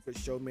 man, it's a good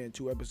show, man.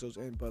 2 episodes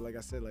in, but like I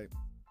said, like,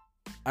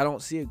 I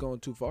don't see it going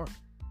too far.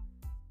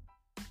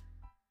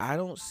 I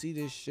don't see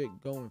this shit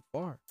going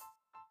far.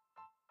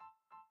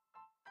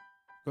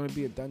 It's going to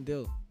be a done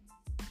deal.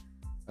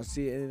 I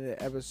see it in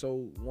the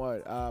episode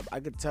 1.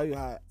 I could tell you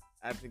how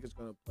I think it's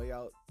going to play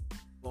out.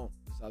 Boom.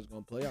 This is how it's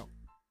going to play out.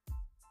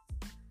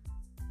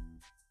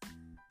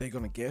 They're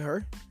going to get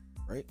her,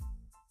 right?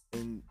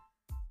 And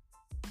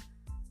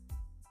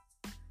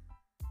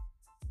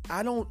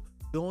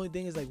the only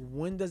thing is, like,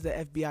 when does the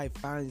FBI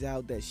find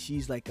out that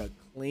she's like a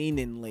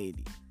cleaning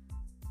lady?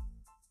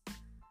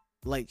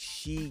 Like,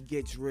 she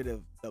gets rid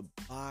of the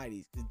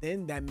bodies.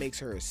 Then that makes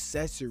her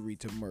accessory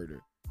to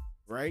murder,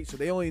 right? So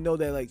they only know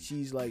that, like,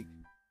 she's like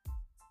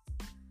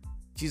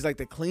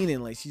the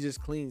cleaning, like, she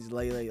just cleans,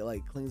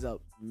 like cleans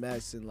up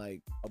mess in,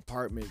 like,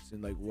 apartments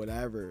and, like,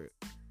 whatever,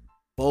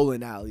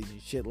 bowling alleys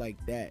and shit like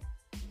that,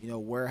 you know,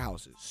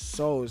 warehouses.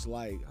 So it's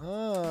like,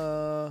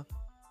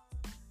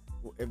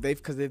 if they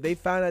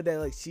find out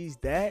that, like, she's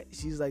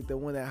like the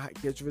one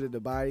that gets rid of the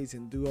bodies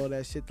and do all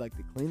that shit, like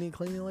the cleaning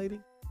lady,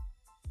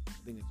 I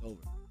think it's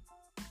over.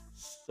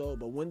 So,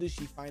 but when does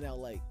she find out,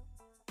 like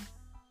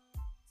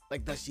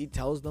does she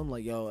tells them,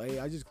 like, yo, hey,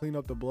 I just clean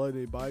up the blood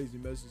and bodies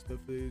and mess and stuff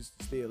to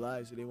stay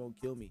alive so they won't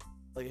kill me?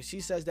 Like, if she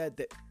says that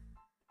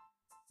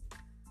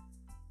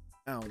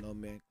I don't know,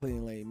 man.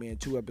 Cleaning lady, man.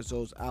 2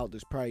 episodes out.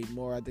 There's probably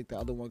more. I think the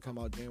other one come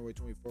out January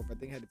 24th. I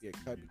think it had to be a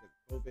cut because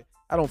of COVID.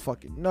 I don't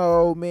fucking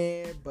know,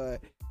 man.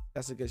 But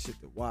that's a good shit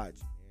to watch,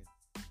 man.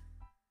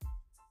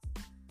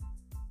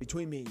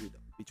 Between me and you, though.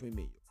 Between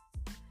me and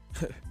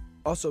you.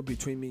 Also,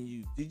 between me and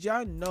you. Did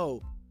y'all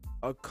know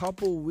a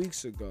couple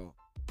weeks ago,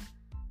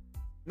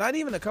 not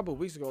even a couple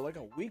weeks ago, like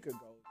a week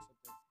ago,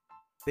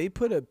 they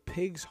put a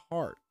pig's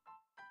heart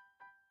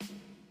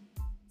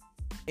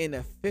in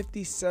a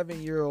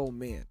 57-year-old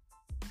man?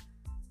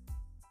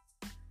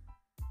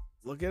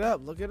 Look it up.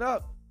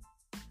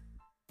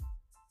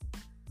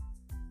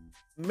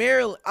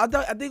 Maryland. I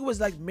think it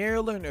was like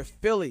Maryland or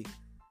Philly.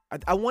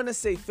 I want to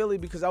say Philly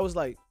because I was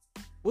like,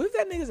 what if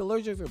that nigga's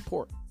allergic to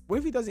pork? What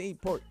if he doesn't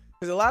eat pork?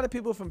 Because a lot of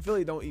people from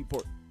Philly don't eat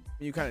pork.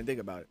 When you kind of think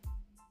about it.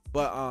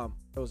 But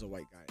it was a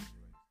white guy.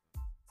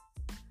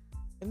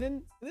 And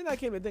then I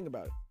came to think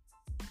about it.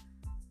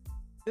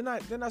 Then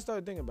I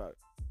started thinking about it.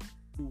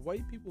 Do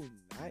white people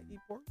not eat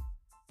pork?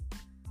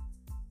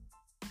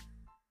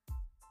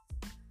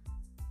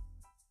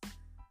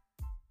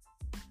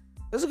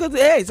 That's a good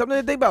thing. Hey, something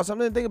to think about.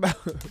 Something to think about.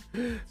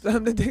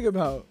 Something to think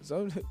about.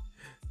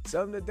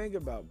 Something to think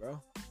about,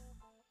 bro.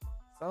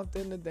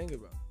 Something to think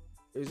about.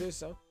 Is there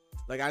some?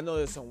 Like, I know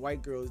there's some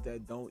white girls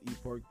that don't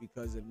eat pork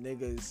because of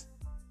niggas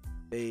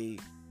they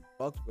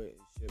fucked with and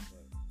shit,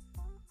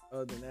 but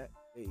other than that,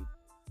 they eat.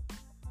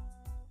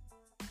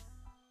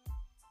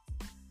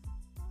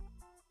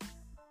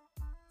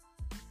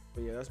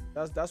 But yeah,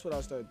 that's what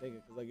I started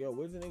thinking. Cause like, yo,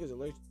 what if the niggas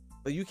allergic?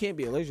 Like, you can't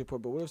be allergic to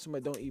pork, but what if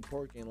somebody don't eat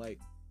pork and like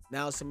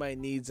now somebody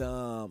needs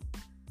a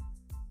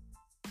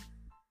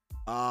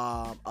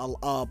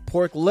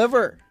pork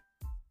liver?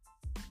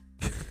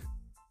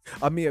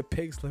 I mean a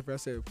pig's liver. I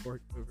said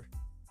pork liver.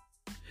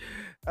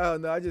 I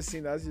don't know. I just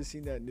seen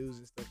that news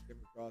and stuff come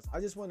across. I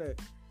just want to.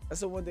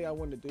 That's the one thing I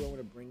want to do. I want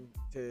to bring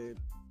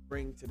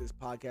to this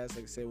podcast.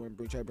 Like I said, when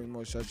try to bring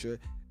more structure.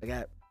 Like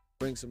I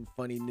bring some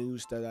funny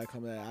news stuff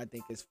that I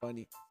think is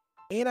funny.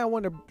 And I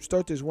want to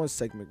start this one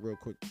segment real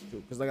quick too,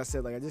 because like I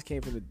said, like I just came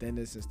from the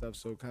dentist and stuff,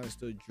 so kind of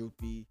still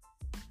droopy,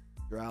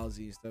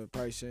 drowsy and stuff.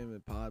 Probably shouldn't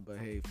have been pod, but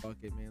hey, fuck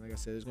it, man. Like I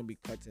said, there's gonna be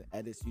cuts and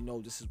edits. You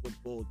know, this is what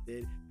Bull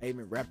did. I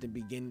even rapped in the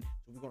beginning,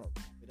 so we're gonna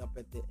wrap it up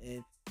at the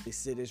end. They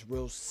said it's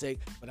real sick,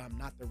 but I'm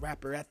not the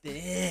rapper at the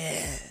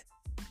end.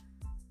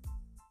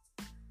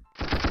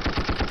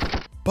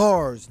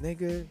 Bars,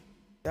 nigga.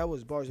 That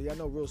was bars. Y'all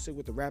know real sick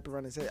with the rapper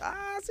around and say, see, y'all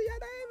not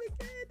even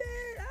getting it.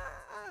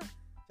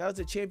 That was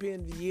the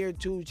champion of the year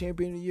too,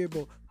 champion of the year,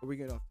 but we're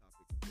getting off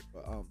topic.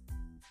 But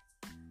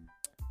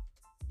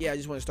yeah, I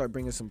just want to start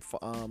bringing some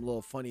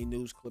little funny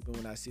news clipping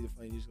when I see the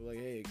funny news. Like,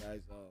 hey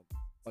guys,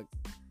 like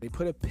they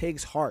put a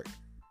pig's heart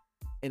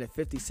in a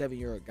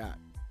 57-year-old guy.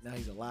 Now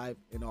he's alive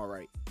and all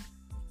right,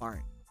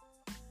 fine.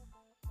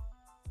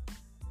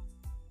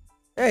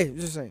 Hey,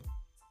 just saying.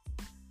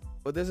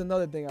 But there's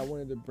another thing I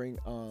wanted to bring.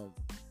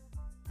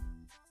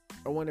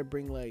 I want to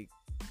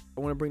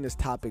bring this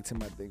topic to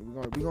my thing.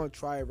 We're gonna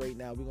try it right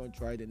now. We're gonna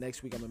try it. The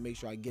next week I'm gonna make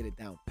sure I get it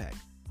down packed.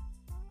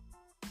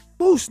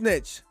 Who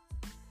snitch?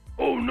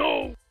 Oh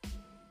no!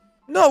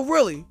 No,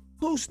 really.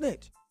 Who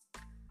snitch?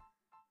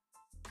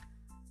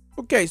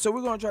 Okay, so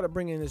we're gonna try to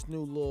bring in this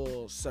new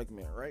little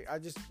segment, right? I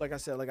just, like I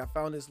said, like I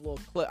found this little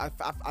clip.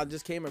 I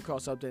just came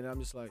across something, and I'm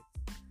just like,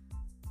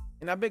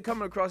 and I've been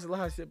coming across a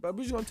lot of shit, but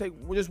we're just gonna take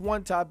just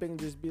one topic and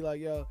just be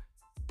like, yo,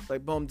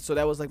 like boom. So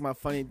that was like my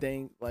funny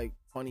thing, like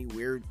funny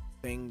weird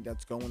thing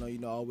that's going on. You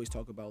know, I always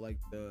talk about like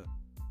the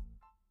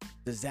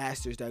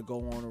disasters that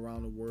go on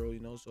around the world.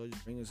 You know, so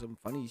just bringing some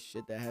funny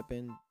shit that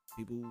happened.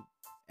 People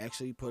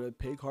actually put a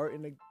pig heart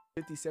in a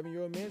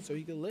 57-year-old man so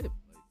he could live.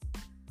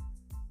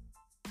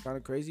 Like, kind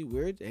of crazy,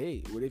 weird.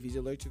 Hey, what if he's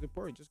allergic to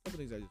pork? Just a couple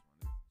things I just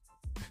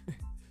wanted.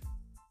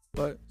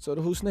 But so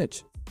the who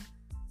snitch?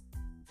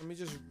 Let me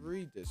just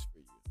read this for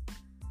you.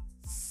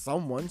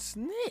 Someone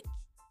snitched.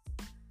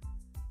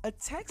 A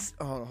text.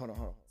 Hold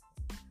on.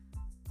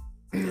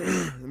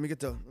 let me get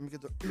the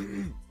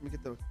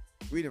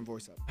reading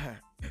voice up.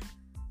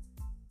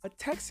 A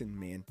Texan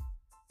man.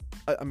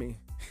 I mean,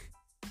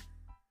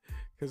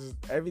 because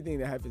everything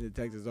that happens in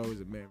Texas is always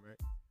a man, right?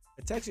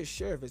 A Texas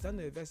sheriff is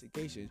under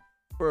investigation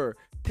for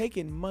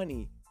taking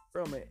money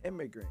from an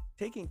immigrant,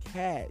 taking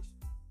cash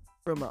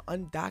from an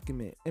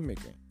undocumented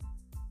immigrant.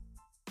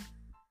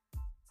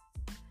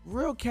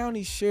 Real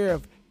County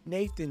Sheriff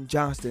Nathan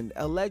Johnston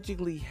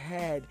allegedly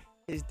had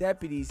his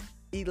deputies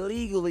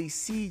illegally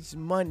seize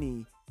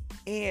money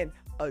and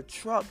a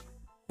truck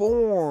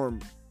from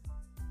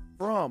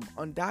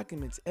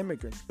undocumented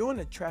immigrants during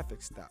a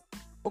traffic stop.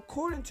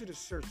 According to the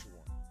search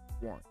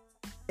warrant,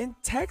 in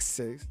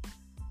Texas,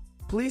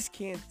 police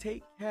can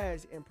take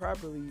cash and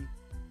property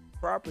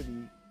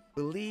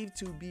believed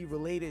to be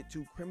related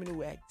to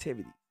criminal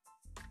activity,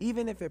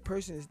 even if a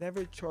person is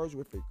never charged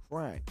with a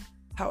crime.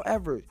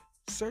 However,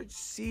 search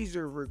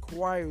seizure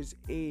requires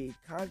a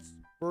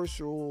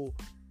controversial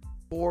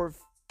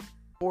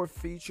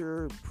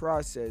forfeiture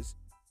process,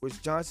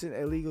 which Johnson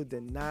illegal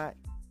did not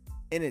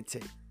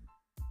initiate.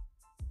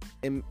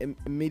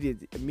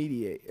 Immediate.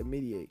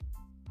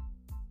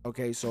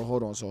 Okay, so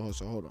hold on.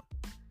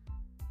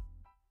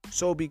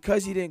 So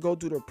because he didn't go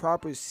through the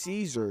proper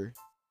seizure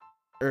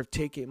of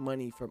taking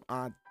money from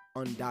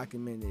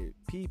undocumented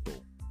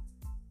people,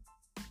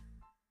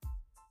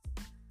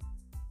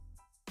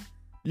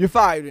 you're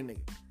fired,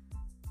 nigga.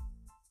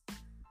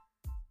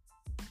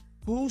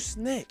 Who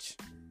snitch?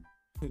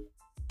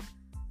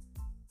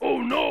 Oh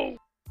no!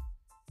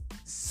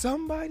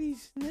 Somebody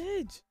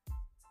snitch.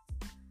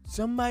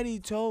 Somebody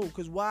told.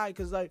 Cause why?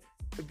 Cause like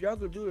if y'all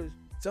could do this,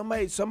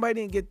 somebody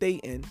didn't get they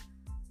in,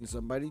 and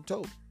somebody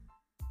told.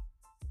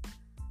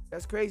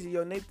 That's crazy,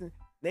 yo.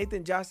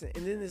 Nathan Johnson,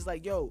 and then it's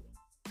like, yo,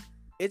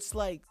 it's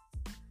like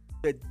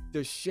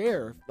the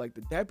sheriff, like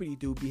the deputy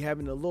dude, be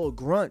having the little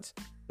grunts.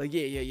 Like,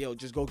 yeah, yo,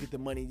 just go get the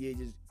money. Yeah,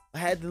 just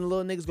had the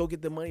little niggas go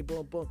get the money.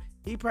 Boom, boom.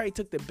 He probably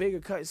took the bigger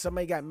cut.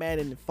 Somebody got mad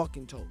and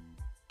fucking told.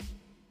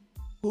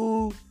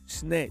 Who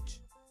snitched?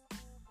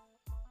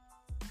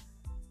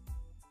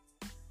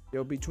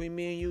 Yo, between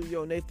me and you,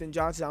 yo, Nathan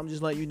Johnson, I'm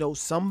just letting you know,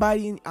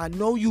 somebody, I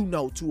know you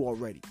know too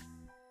already.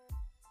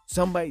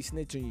 Somebody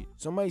snitched on you.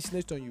 Somebody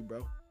snitched on you,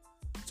 bro.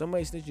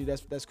 Somebody snitched on you.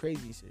 That's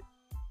crazy shit.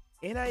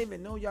 And I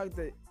even know, y'all,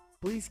 that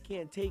police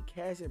can't take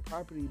cash and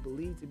property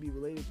believed to be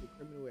related to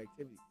criminal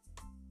activity.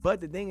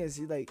 But the thing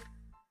is,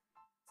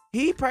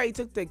 he probably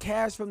took the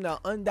cash from the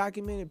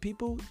undocumented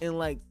people and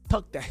like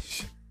tucked that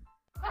shit.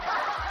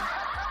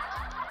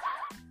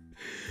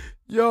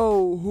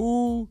 Yo,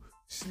 who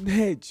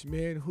snitched,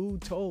 man? Who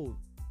told?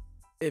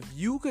 If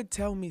you could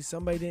tell me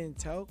somebody didn't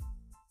tell,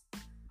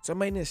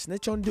 somebody didn't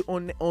snitch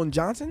on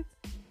Johnson,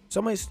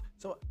 so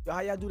how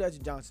y'all do that to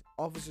Johnson,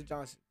 Officer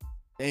Johnson?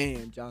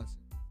 Damn, Johnson,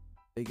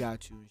 they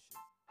got you and shit.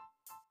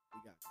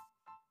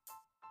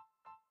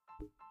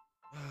 They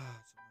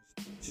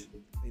got you.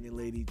 Lady,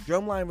 lady,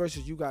 Drumline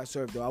versus You Got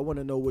Served though. I want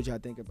to know what y'all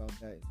think about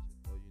that.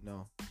 So you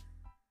know.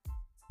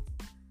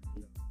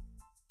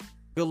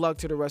 Good luck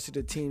to the rest of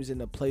the teams in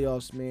the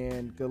playoffs,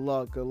 man. Good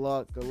luck, good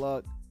luck, good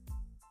luck.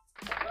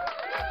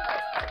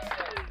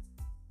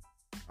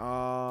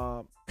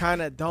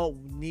 Kind of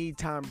don't need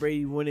Tom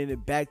Brady winning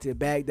it back to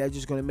back. That's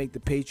just gonna make the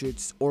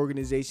Patriots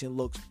organization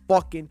look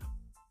fucking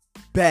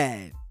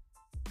bad.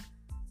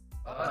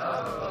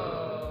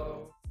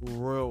 Oh.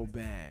 Real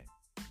bad.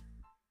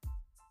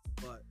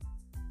 But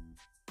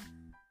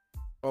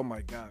oh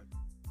my God.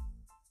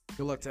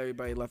 Good luck to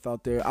everybody left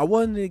out there. I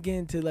wanted to get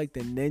into like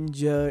the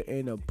ninja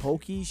and the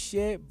pokey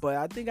shit, but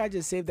I think I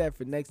just saved that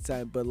for next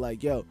time. But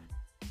like, yo,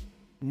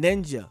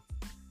 Ninja,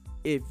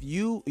 if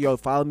you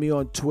follow me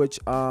on Twitch,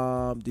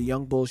 the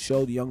Young Bull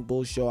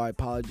Show, I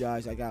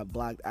apologize. I got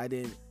blocked. I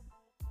didn't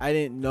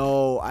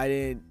know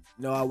I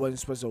wasn't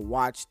supposed to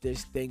watch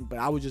this thing, but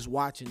I was just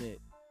watching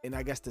it, and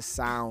I guess the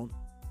sound.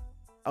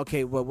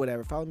 Okay, well,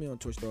 whatever. Follow me on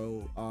Twitch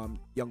though.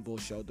 Young Bull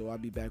Show though. I'll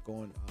be back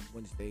on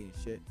Wednesday and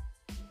shit.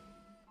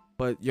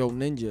 But yo,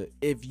 Ninja,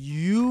 if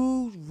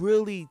you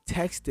really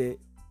texted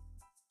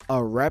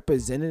a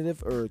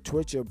representative or a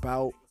Twitch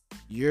about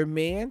your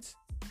man's,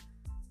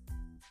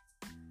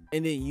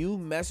 and then you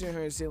messaging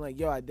her and saying like,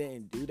 yo, I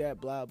didn't do that,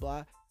 blah,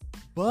 blah.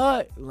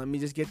 But let me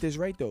just get this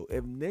right though.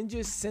 If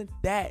Ninja sent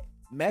that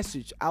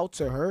message out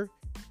to her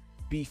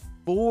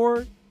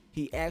before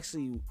he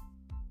actually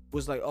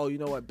was like, oh, you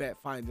know what, bet,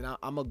 fine, then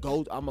I'm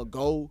going to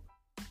go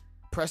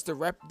press the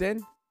rep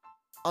then,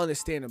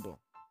 understandable.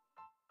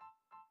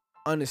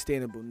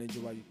 Understandable, Ninja,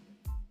 why you.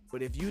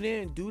 But if you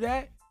didn't do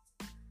that,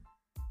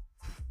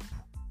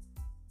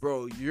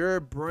 bro, your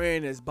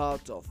brand is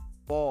about to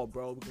fall,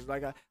 bro. Because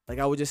like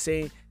I was just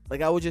saying,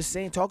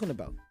 talking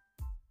about,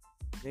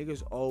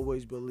 niggas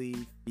always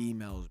believe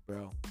females,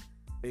 bro.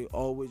 They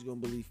always gonna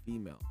believe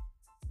females.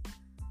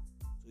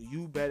 So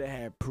you better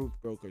have proof,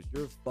 bro, because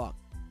you're fucked.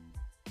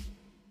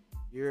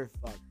 You're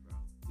fucked, bro.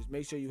 Just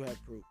make sure you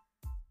have proof.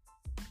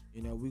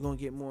 You know, we're gonna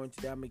get more into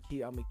that. I'm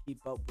gonna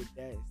keep up with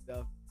that and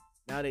stuff.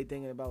 Now they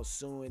thinking about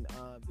suing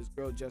this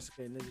girl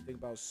Jessica, and then they think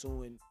about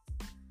suing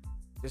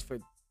just for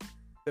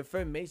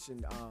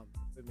defamation.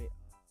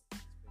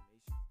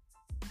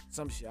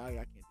 Some shit. I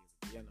can't think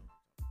of it. Y'all know what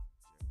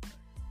I'm talking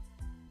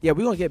about. Yeah,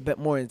 we're gonna get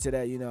more into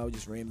that. You know,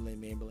 just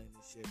rambling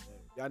and shit.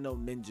 But y'all know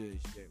Ninja and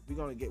shit. We're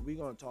gonna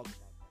talk about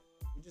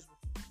that.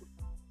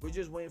 We're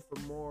just waiting for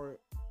more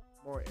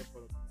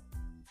info.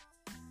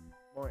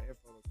 More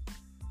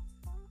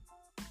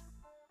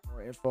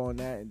info on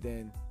that, and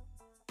then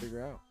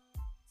figure out.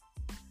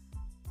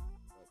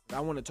 I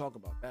want to talk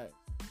about that.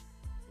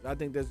 I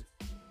think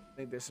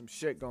there's some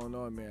shit going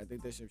on, man. I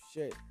think there's some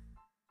shit.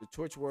 The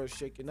Twitch world's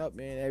shaking up,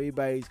 man.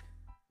 Everybody's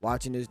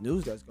watching this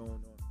news that's going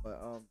on. But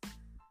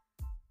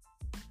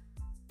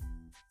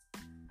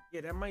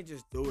yeah, that might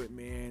just do it,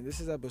 man.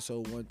 This is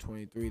episode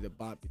 123, the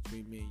bot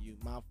between me and you.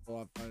 My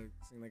fault. I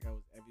seemed like I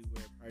was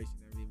everywhere. Probably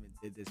never even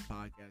did this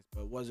podcast,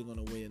 but wasn't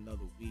gonna wait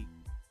another week.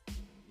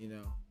 You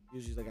know,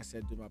 usually, like I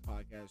said, do my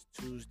podcast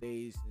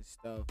Tuesdays and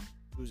stuff.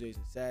 Tuesdays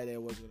and Saturday. I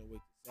wasn't gonna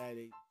wait till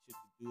Saturday. Shit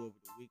to do over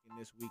the weekend.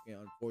 This weekend,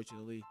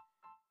 unfortunately.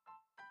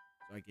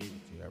 So I gave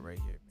it to you right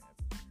here, man.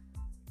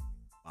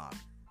 Bob.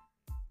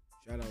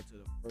 Shout out to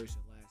the first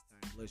and last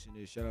time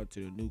listeners. Shout out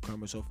to the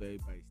newcomers. Hopefully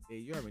everybody stay.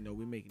 You already know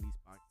we're making these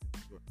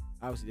podcasts short.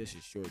 Obviously, this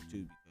is short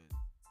too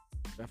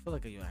because I feel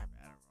like I have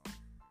Adderall.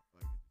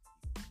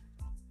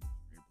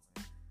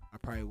 I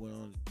probably went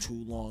on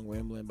too long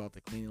rambling about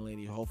the cleaning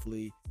lady.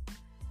 Hopefully,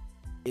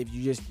 if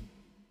you just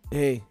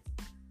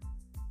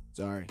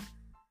sorry.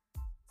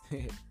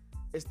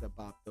 It's the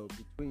bop though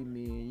between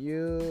me and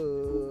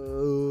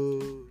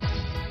you.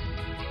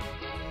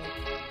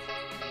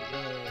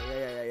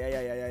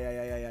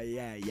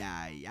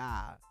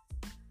 Yeah.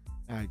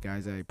 All right,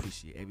 guys, I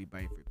appreciate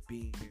everybody for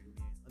being here,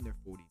 man. Under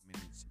 40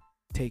 minutes.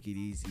 Take it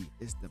easy.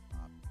 It's the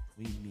bop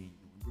between me and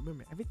you. And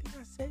remember, everything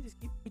I said, just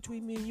keep it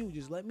between me and you.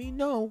 Just let me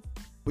know.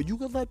 But you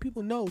can let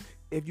people know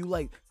if you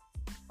like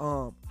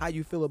how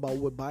you feel about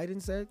what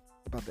Biden said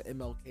about the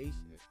MLK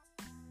shit.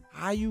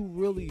 How you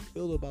really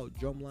feel about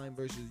Drumline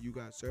versus You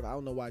Got Served? I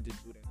don't know why I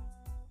just do that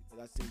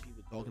because I seen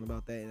people talking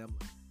about that and I'm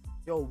like,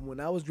 yo, when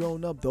I was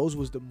growing up, those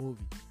was the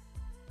movies.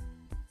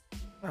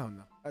 I don't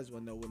know. I just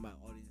want to know where my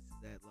audience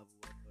is at level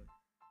up. But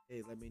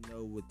hey, let me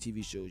know what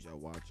TV shows y'all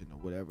watching or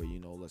whatever.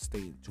 Let's stay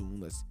in tune.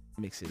 Let's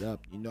mix it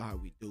up. You know how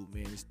we do,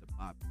 man. It's the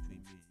bop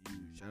between me and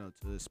you. Shout out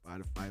to the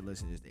Spotify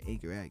listeners, the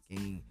Anchor App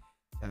gang.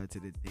 Shout out to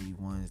the day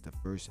ones, the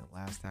first and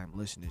last time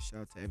listeners.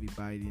 Shout out to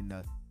everybody in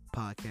the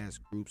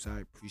podcast groups. I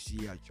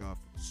appreciate y'all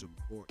for the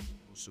support.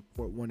 We'll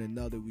support one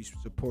another. We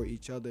support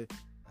each other.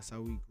 That's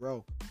how we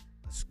grow.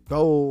 Let's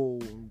go.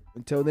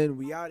 Until then,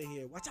 we out of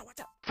here. Watch out, watch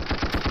out.